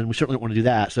chances, and we certainly don't want to do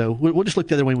that. So we'll just look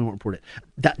the other way and we won't report it.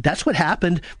 That's what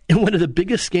happened in one of the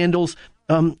biggest scandals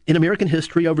in American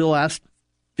history over the last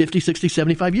 50, 60,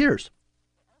 75 years.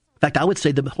 In fact, I would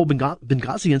say the whole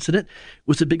Benghazi incident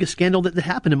was the biggest scandal that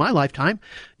happened in my lifetime.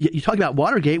 You talk about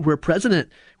Watergate, where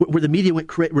the media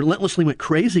relentlessly went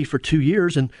crazy for 2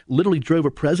 years and literally drove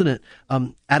a president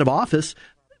out of office.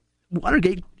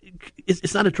 Watergate,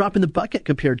 it's not a drop in the bucket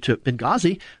compared to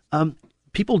Benghazi.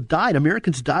 People died.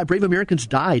 Americans died. Brave Americans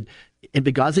died in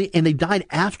Benghazi, and they died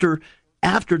after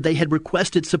they had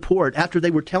requested support, after they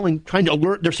were trying to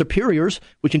alert their superiors,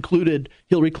 which included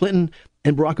Hillary Clinton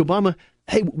and Barack Obama,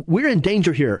 hey, we're in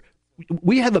danger here.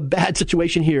 We have a bad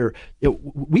situation here.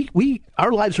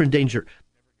 Our lives are in danger.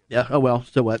 Yeah. Oh well.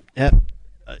 So what?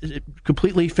 It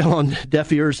completely fell on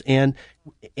deaf ears, and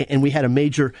we had a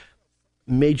major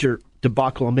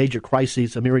debacle, a major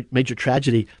crisis, a major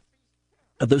tragedy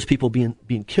of those people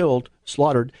being killed,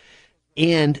 slaughtered,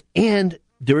 and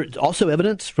there is also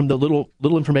evidence from the little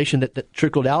information that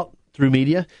trickled out through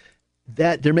media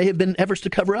that there may have been efforts to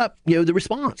cover up, the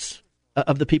response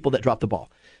of the people that dropped the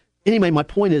ball. Anyway, my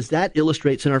point is that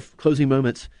illustrates in our closing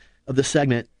moments of this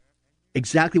segment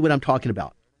exactly what I'm talking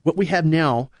about. What we have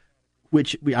now,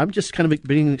 which I'm just kind of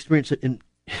being experienced in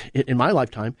my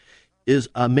lifetime, is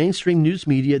a mainstream news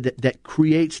media that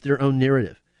creates their own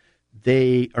narrative.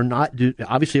 They are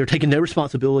taking no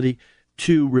responsibility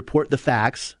to report the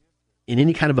facts in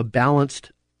any kind of a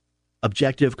balanced,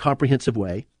 objective, comprehensive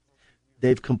way.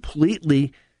 They've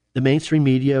completely, the mainstream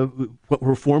media, what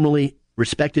were formerly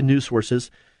respected news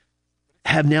sources,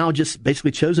 have now just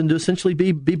basically chosen to essentially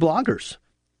be bloggers.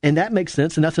 And that makes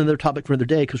sense, and that's another topic for another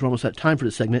day because we're almost out of time for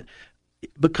this segment.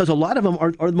 Because a lot of them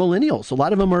are millennials. A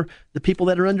lot of them are the people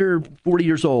that are under 40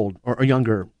 years old or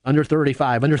younger, under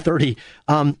 35, under 30.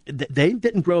 They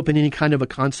didn't grow up in any kind of a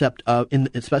concept,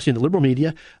 especially in the liberal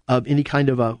media, of any kind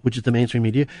of which is the mainstream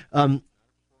media,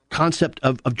 concept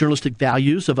of journalistic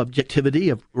values, of objectivity,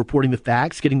 of reporting the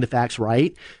facts, getting the facts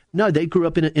right. No, they grew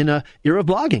up in a era of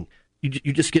blogging.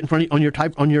 You just get in front on your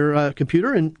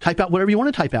computer and type out whatever you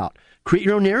want to type out. Create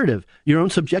your own narrative, your own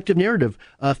subjective narrative,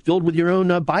 filled with your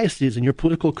own biases and your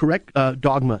political correct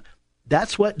dogma.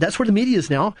 That's where the media is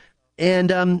now,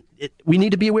 and we need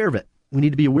to be aware of it. We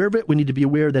need to be aware of it. We need to be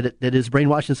aware that it is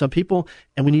brainwashing some people,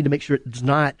 and we need to make sure it does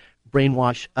not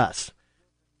brainwash us.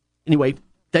 Anyway,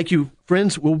 thank you,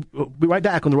 friends. We'll be right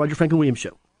back on the Roger Franklin Williams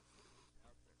Show.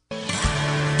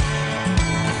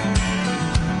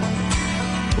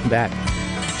 Welcome back.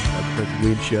 Roger Franklin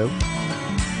Williams Show.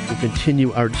 We'll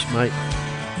continue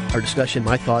our discussion,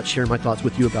 my thoughts, sharing my thoughts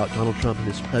with you about Donald Trump and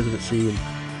his presidency, and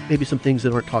maybe some things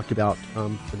that aren't talked about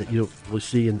that you don't really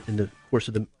see in the course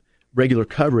of the regular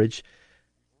coverage,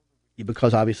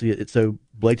 because obviously it's so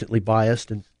blatantly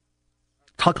biased. And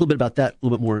talk a little bit about that a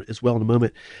little bit more as well in a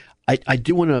moment. I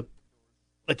do want to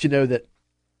let you know that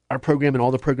our program and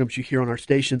all the programs you hear on our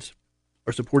stations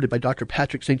are supported by Dr.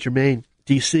 Patrick St. Germain,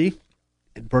 D.C.,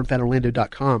 at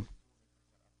burnfatorlando.com.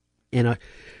 And I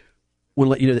want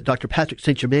to let you know that Dr. Patrick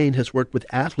St. Germain has worked with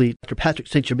athletes. Dr. Patrick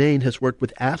St. Germain has worked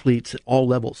with athletes at all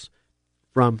levels,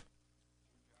 from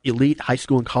elite high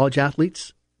school and college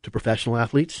athletes to professional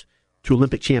athletes to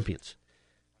Olympic champions.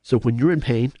 So when you're in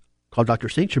pain, call Dr.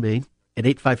 St. Germain at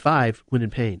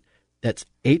 855-WHEN-IN-PAIN. That's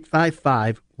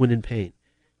 855-WHEN-IN-PAIN.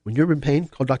 When you're in pain,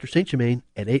 call Dr. St. Germain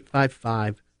at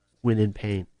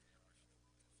 855-WHEN-IN-PAIN.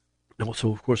 I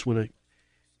also, of course, want to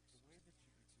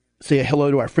say a hello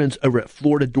to our friends over at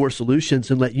Florida Door Solutions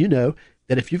and let you know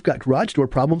that if you've got garage door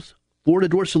problems, Florida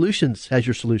Door Solutions has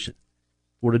your solution.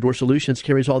 Florida Door Solutions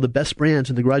carries all the best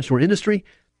brands in the garage door industry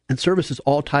and services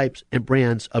all types and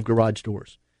brands of garage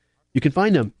doors. You can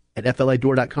find them at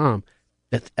FLAdoor.com.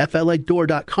 That's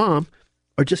FLAdoor.com,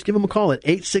 or just give them a call at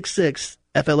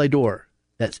 866-FLA-DOOR.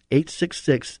 That's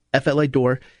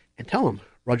 866-FLA-DOOR, and tell them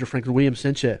Roger Franklin Williams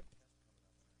sent you.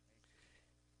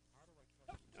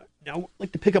 Now, I'd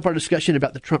like to pick up our discussion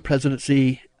about the Trump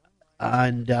presidency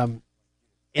and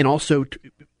also to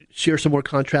share some more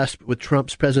contrast with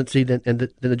Trump's presidency than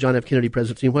the John F. Kennedy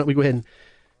presidency. Why don't we go ahead and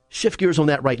shift gears on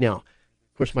that right now?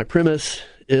 Of course, my premise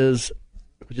is,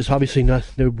 which is obviously no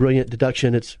brilliant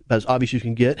deduction, it's about as obvious as you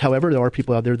can get. However, there are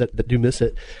people out there that do miss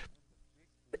it,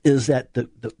 is that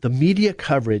the media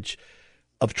coverage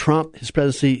of Trump, his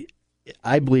presidency,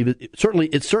 I believe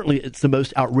it's the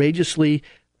most outrageously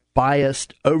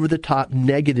biased, over-the-top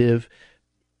negative,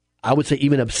 I would say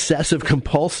even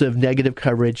obsessive-compulsive negative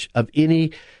coverage of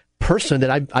any person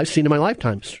that I've seen in my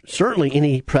lifetime, certainly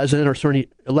any president or certainly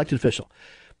elected official.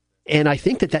 And I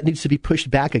think that needs to be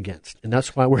pushed back against, and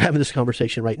that's why we're having this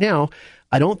conversation right now.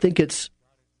 I don't think it's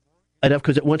enough,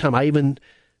 because at one time I even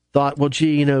thought, well,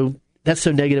 gee, that's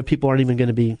so negative, people aren't even going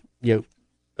to be,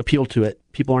 appeal to it.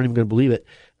 People aren't even going to believe it.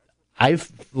 I've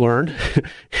learned,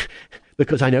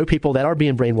 because I know people that are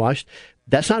being brainwashed,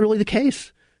 that's not really the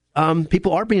case.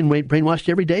 People are being brainwashed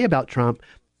every day about Trump.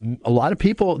 A lot of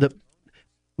people, let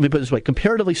me put it this way,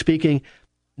 comparatively speaking,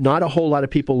 not a whole lot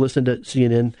of people listen to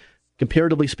CNN.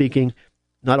 Comparatively speaking,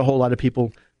 not a whole lot of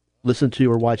people listen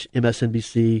to or watch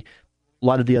MSNBC, a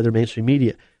lot of the other mainstream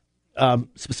media,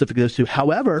 specifically those two.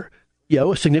 However,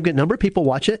 a significant number of people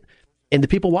watch it, and the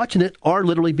people watching it are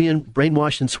literally being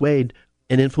brainwashed and swayed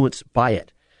and influenced by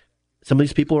it. Some of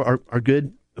these people are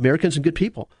good Americans and good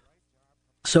people.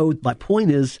 So my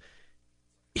point is,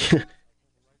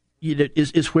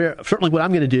 is where certainly what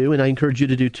I'm going to do, and I encourage you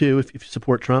to do too, if you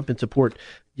support Trump and support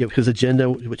his agenda,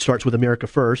 which starts with America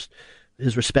first,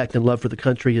 his respect and love for the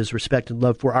country, his respect and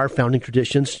love for our founding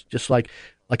traditions, just like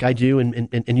I do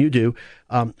and you do,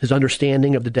 his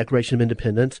understanding of the Declaration of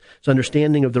Independence, his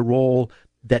understanding of the role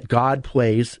that God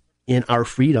plays in our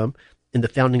freedom, in the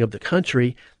founding of the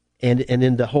country, and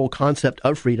in the whole concept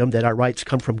of freedom, that our rights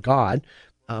come from God,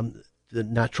 the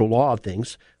natural law of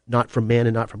things, not from man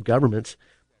and not from governments.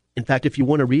 In fact, if you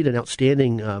want to read an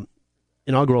outstanding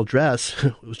inaugural address,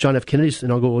 it was John F. Kennedy's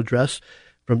inaugural address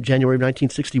from January of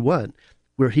 1961,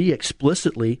 where he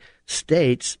explicitly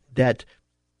states that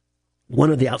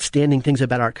one of the outstanding things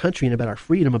about our country and about our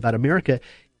freedom, about America,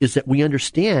 is that we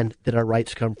understand that our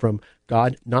rights come from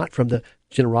God, not from the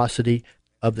generosity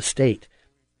of the state.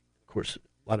 Of course,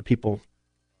 a lot of people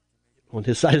on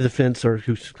his side of the fence, or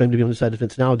who claim to be on his side of the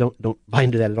fence now, don't buy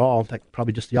into that at all. In fact,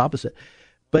 probably just the opposite.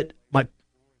 But my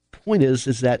point is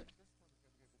that,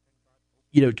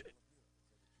 my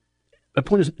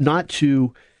point is not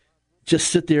to just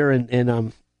sit there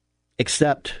and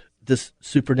accept this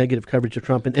super negative coverage of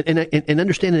Trump, and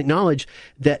understand and acknowledge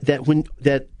that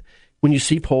when you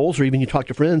see polls or even you talk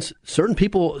to friends, certain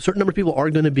number of people are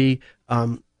going to be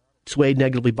swayed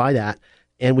negatively by that,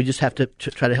 and we just have to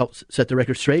try to help set the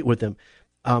record straight with them,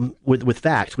 with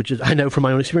facts, which is, I know from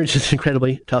my own experience, is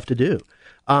incredibly tough to do,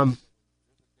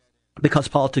 because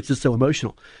politics is so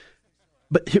emotional.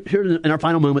 But here in our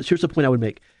final moments, here's the point I would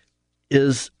make,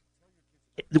 is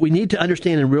that we need to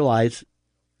understand and realize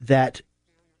that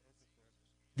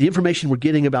the information we're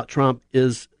getting about Trump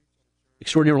is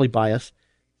extraordinarily biased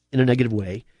in a negative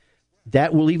way.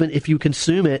 That will, even if you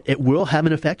consume it, it will have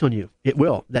an effect on you. It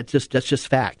will. That's just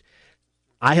fact.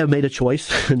 I have made a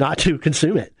choice not to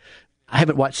consume it. I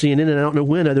haven't watched CNN, and I don't know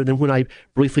when, other than when I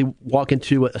briefly walk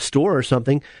into a store or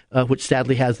something, which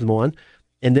sadly has them on.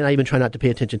 And then I even try not to pay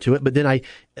attention to it. But then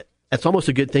that's almost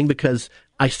a good thing because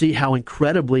I see how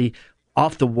incredibly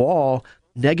off the wall,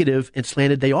 negative and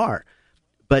slanted they are.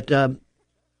 But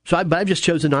I've just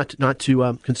chosen not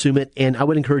to consume it. And I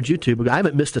would encourage you to, because I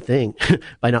haven't missed a thing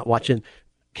by not watching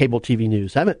cable TV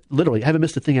news. I haven't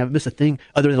missed a thing. I haven't missed a thing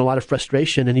other than a lot of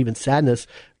frustration and even sadness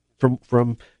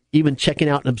from even checking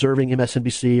out and observing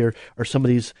MSNBC or some of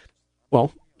these,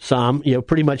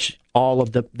 pretty much all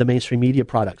of the mainstream media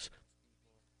products.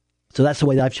 So that's the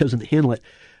way that I've chosen to handle it.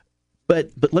 But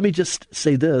let me just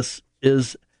say this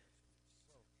is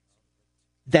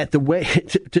that the way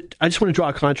I just want to draw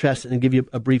a contrast and give you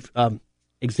a brief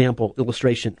example,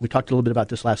 illustration. We talked a little bit about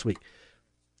this last week.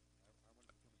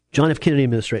 John F. Kennedy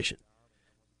administration.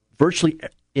 Virtually,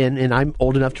 and I'm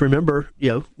old enough to remember,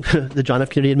 the John F.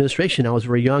 Kennedy administration. I was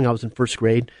very young. I was in first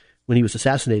grade when he was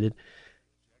assassinated.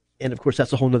 And of course,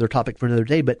 that's a whole other topic for another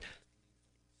day. But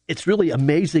it's really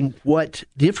amazing what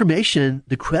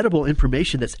the credible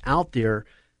information that's out there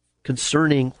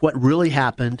concerning what really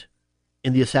happened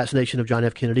in the assassination of John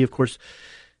F. Kennedy. Of course,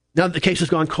 now that the case has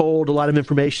gone cold, a lot of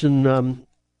information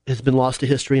has been lost to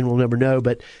history and we'll never know.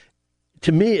 But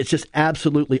to me, it's just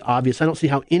absolutely obvious. I don't see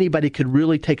how anybody could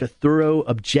really take a thorough,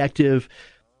 objective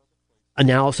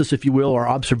analysis, if you will, or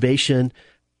observation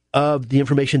of the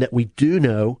information that we do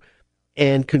know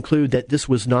and conclude that this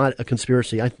was not a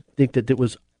conspiracy. I think that it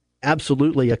was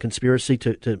absolutely a conspiracy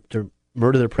to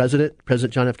murder the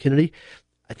President John F. Kennedy.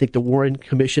 I think the Warren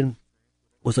Commission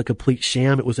was a complete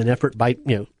sham. It was an effort by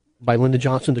Lyndon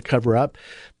Johnson to cover up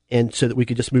and so that we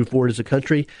could just move forward as a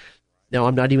country. Now,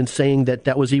 I'm not even saying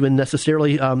that was even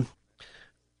necessarily an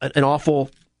awful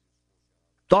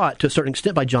thought to a certain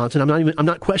extent by Johnson. I'm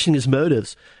not questioning his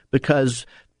motives because,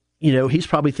 he's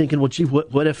probably thinking, well, gee,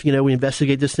 what if, we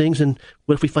investigate these things and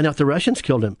what if we find out the Russians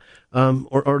killed him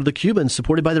or the Cubans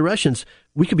supported by the Russians?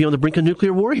 We could be on the brink of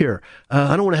nuclear war here.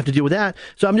 I don't want to have to deal with that.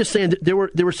 So I'm just saying that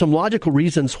there were some logical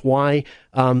reasons why,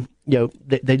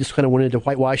 they just kind of wanted to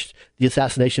whitewash the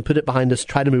assassination, put it behind us,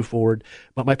 try to move forward.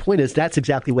 But my point is that's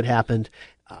exactly what happened.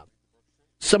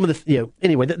 Some of the,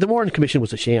 anyway, the Warren Commission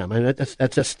was a sham. I mean,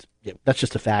 that's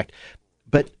just a fact.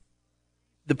 But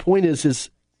the point is it's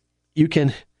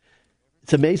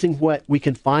amazing what we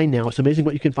can find now. It's amazing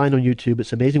what you can find on YouTube.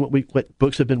 It's amazing what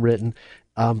books have been written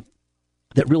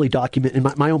that really document, in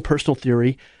my own personal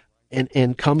theory,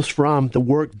 and comes from the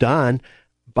work done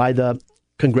by the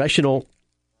Congressional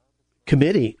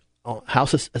Committee on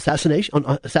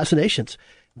Assassinations,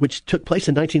 which took place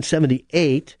in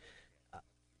 1978,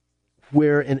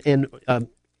 where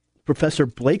Professor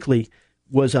Blakely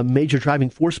was a major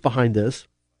driving force behind this,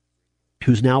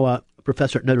 who's now a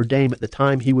professor at Notre Dame. At the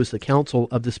time, he was the counsel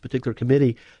of this particular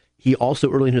committee. He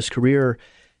also, early in his career,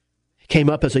 came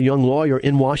up as a young lawyer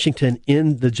in Washington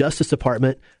in the Justice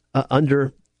Department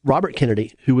under Robert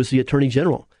Kennedy, who was the Attorney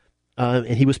General.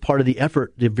 And he was part of the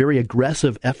effort, the very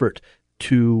aggressive effort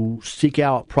to seek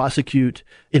out,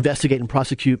 investigate and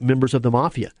prosecute members of the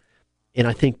mafia. And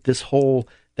I think that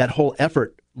whole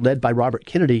effort led by Robert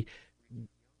Kennedy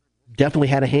definitely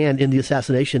had a hand in the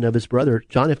assassination of his brother,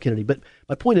 John F. Kennedy. But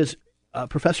my point is,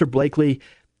 Professor Blakely,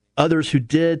 others who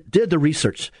did the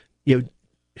research,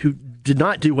 who did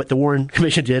not do what the Warren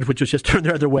Commission did, which was just turn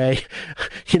their other way,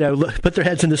 put their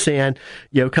heads in the sand,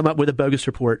 come up with a bogus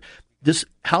report. This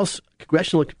House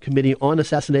Congressional Committee on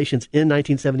Assassinations in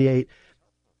 1978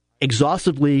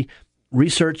 exhaustively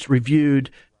researched, reviewed,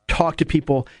 talked to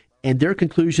people, and their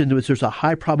conclusion was there's a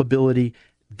high probability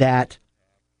that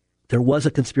there was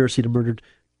a conspiracy to murder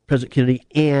President Kennedy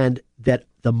and that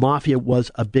the mafia was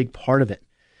a big part of it.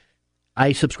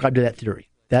 I subscribe to that theory.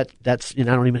 That's I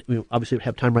don't even, we obviously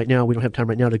have time right now. We don't have time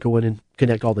right now to go in and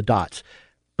connect all the dots.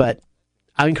 But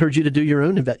I encourage you to do your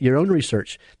own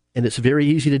research. And it's very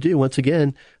easy to do, once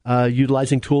again,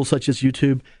 utilizing tools such as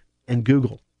YouTube and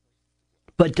Google.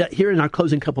 But here in our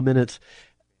closing couple minutes,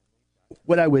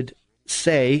 what I would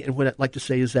say and what I'd like to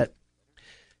say is that,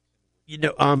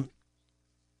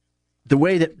 the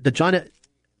way that the John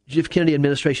F. Kennedy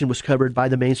administration was covered by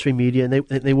the mainstream media, and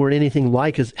they weren't anything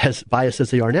like as biased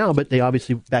as they are now, but they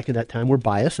obviously, back in that time, were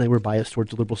biased, and they were biased towards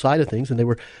the liberal side of things, and they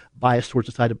were biased towards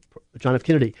the side of John F.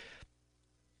 Kennedy.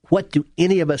 What do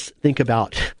any of us think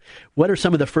about? What are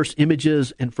some of the first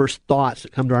images and first thoughts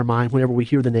that come to our mind whenever we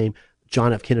hear the name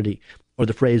John F. Kennedy or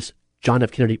the phrase John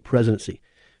F. Kennedy presidency?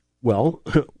 Well,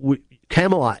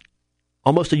 Camelot,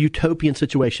 almost a utopian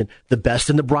situation. The best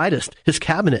and the brightest, his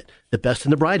cabinet, the best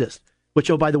and the brightest. Which,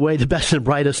 oh, by the way, the best and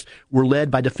brightest were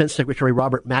led by Defense Secretary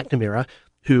Robert McNamara,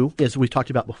 who, as we talked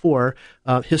about before,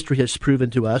 history has proven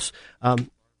to us,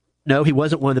 no, he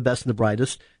wasn't one of the best and the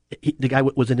brightest. The guy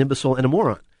was an imbecile and a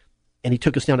moron. and he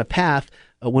took us down a path,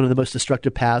 one of the most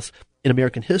destructive paths in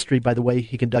American history, by the way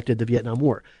he conducted the Vietnam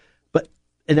War.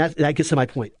 And that gets to my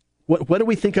point. What do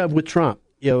we think of with Trump?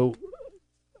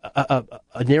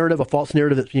 A narrative, a false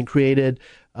narrative that's being created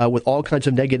with all kinds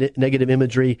of negative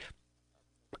imagery,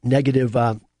 negative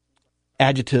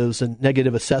adjectives, and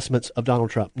negative assessments of Donald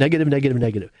Trump.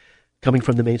 Negative, coming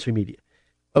from the mainstream media.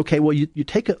 Okay, well, you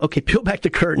peel back the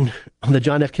curtain on the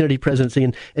John F. Kennedy presidency,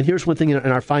 and here's one thing in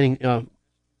our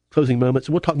closing moments,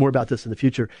 and we'll talk more about this in the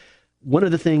future. One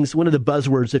of the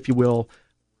buzzwords, if you will,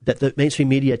 that the mainstream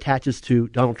media attaches to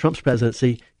Donald Trump's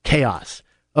presidency, chaos.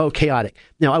 Oh, chaotic.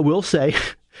 Now, I will say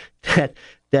that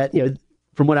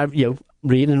from what I've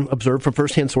read and observed from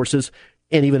firsthand sources,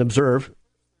 and even observe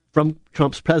from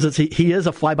Trump's presidency, he is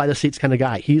a fly-by-the-seats kind of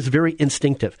guy. He's very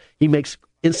instinctive. He makes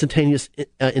instantaneous,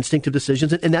 instinctive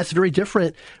decisions, and that's very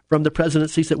different from the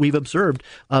presidencies that we've observed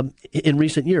in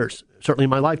recent years, certainly in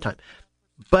my lifetime.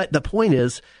 But the point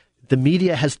is, the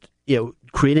media has,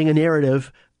 creating a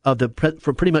narrative of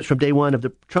pretty much from day one of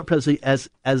the Trump presidency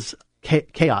as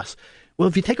chaos. Well,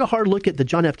 if you take a hard look at the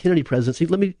John F. Kennedy presidency,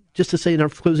 let me just to say in our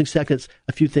closing seconds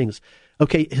a few things.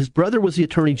 Okay, his brother was the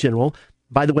Attorney General,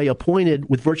 by the way, appointed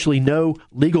with virtually no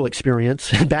legal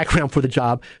experience and background for the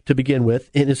job to begin with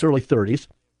in his early 30s.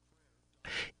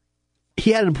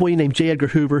 He had an employee named J. Edgar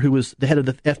Hoover, who was the head of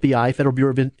the FBI, Federal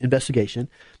Bureau of Investigation.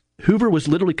 Hoover was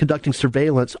literally conducting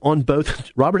surveillance on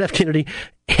both Robert F. Kennedy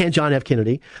and John F.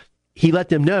 Kennedy. He let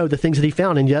them know the things that he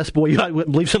found, and yes, boy, I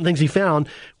wouldn't believe some things he found,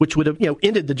 which would have,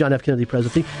 ended the John F. Kennedy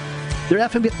presidency. Their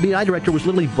FBI director was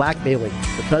literally blackmailing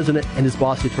the president and his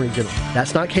boss, the Attorney General.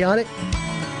 That's not chaotic?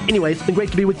 Anyway, it's been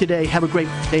great to be with you today. Have a great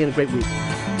day and a great week.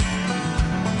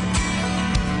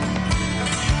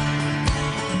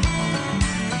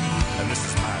 And this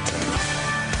is my turn.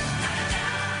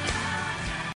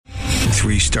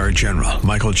 3-star General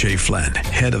Michael J. Flynn,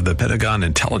 head of the Pentagon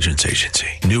Intelligence Agency,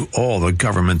 knew all the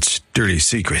government's dirty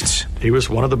secrets. He was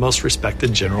one of the most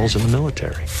respected generals in the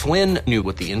military. Flynn knew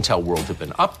what the intel world had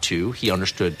been up to. He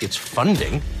understood its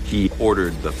funding. He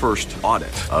ordered the first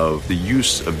audit of the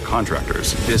use of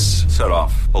contractors. This set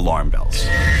off alarm bells.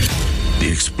 The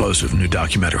explosive new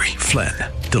documentary, Flynn,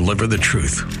 Deliver the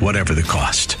Truth, Whatever the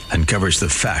Cost, uncovers the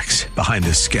facts behind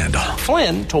this scandal.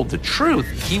 Flynn told the truth.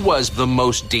 He was the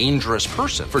most dangerous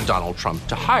person for Donald Trump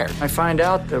to hire. I find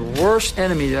out the worst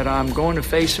enemy that I'm going to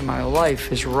face in my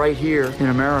life is right here in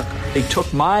America. They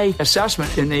took my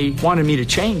assessment and they wanted me to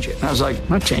change it. And I was like, I'm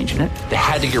not changing it. They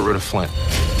had to get rid of Flynn.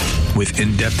 With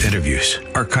in-depth interviews,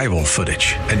 archival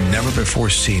footage, and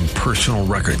never-before-seen personal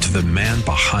records of the man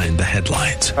behind the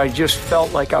headlines. I just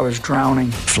felt like I was drowning.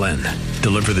 Flynn,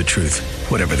 Deliver the Truth,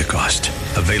 Whatever the Cost.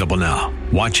 Available now.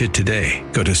 Watch it today.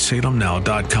 Go to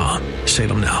salemnow.com.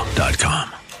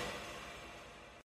 salemnow.com.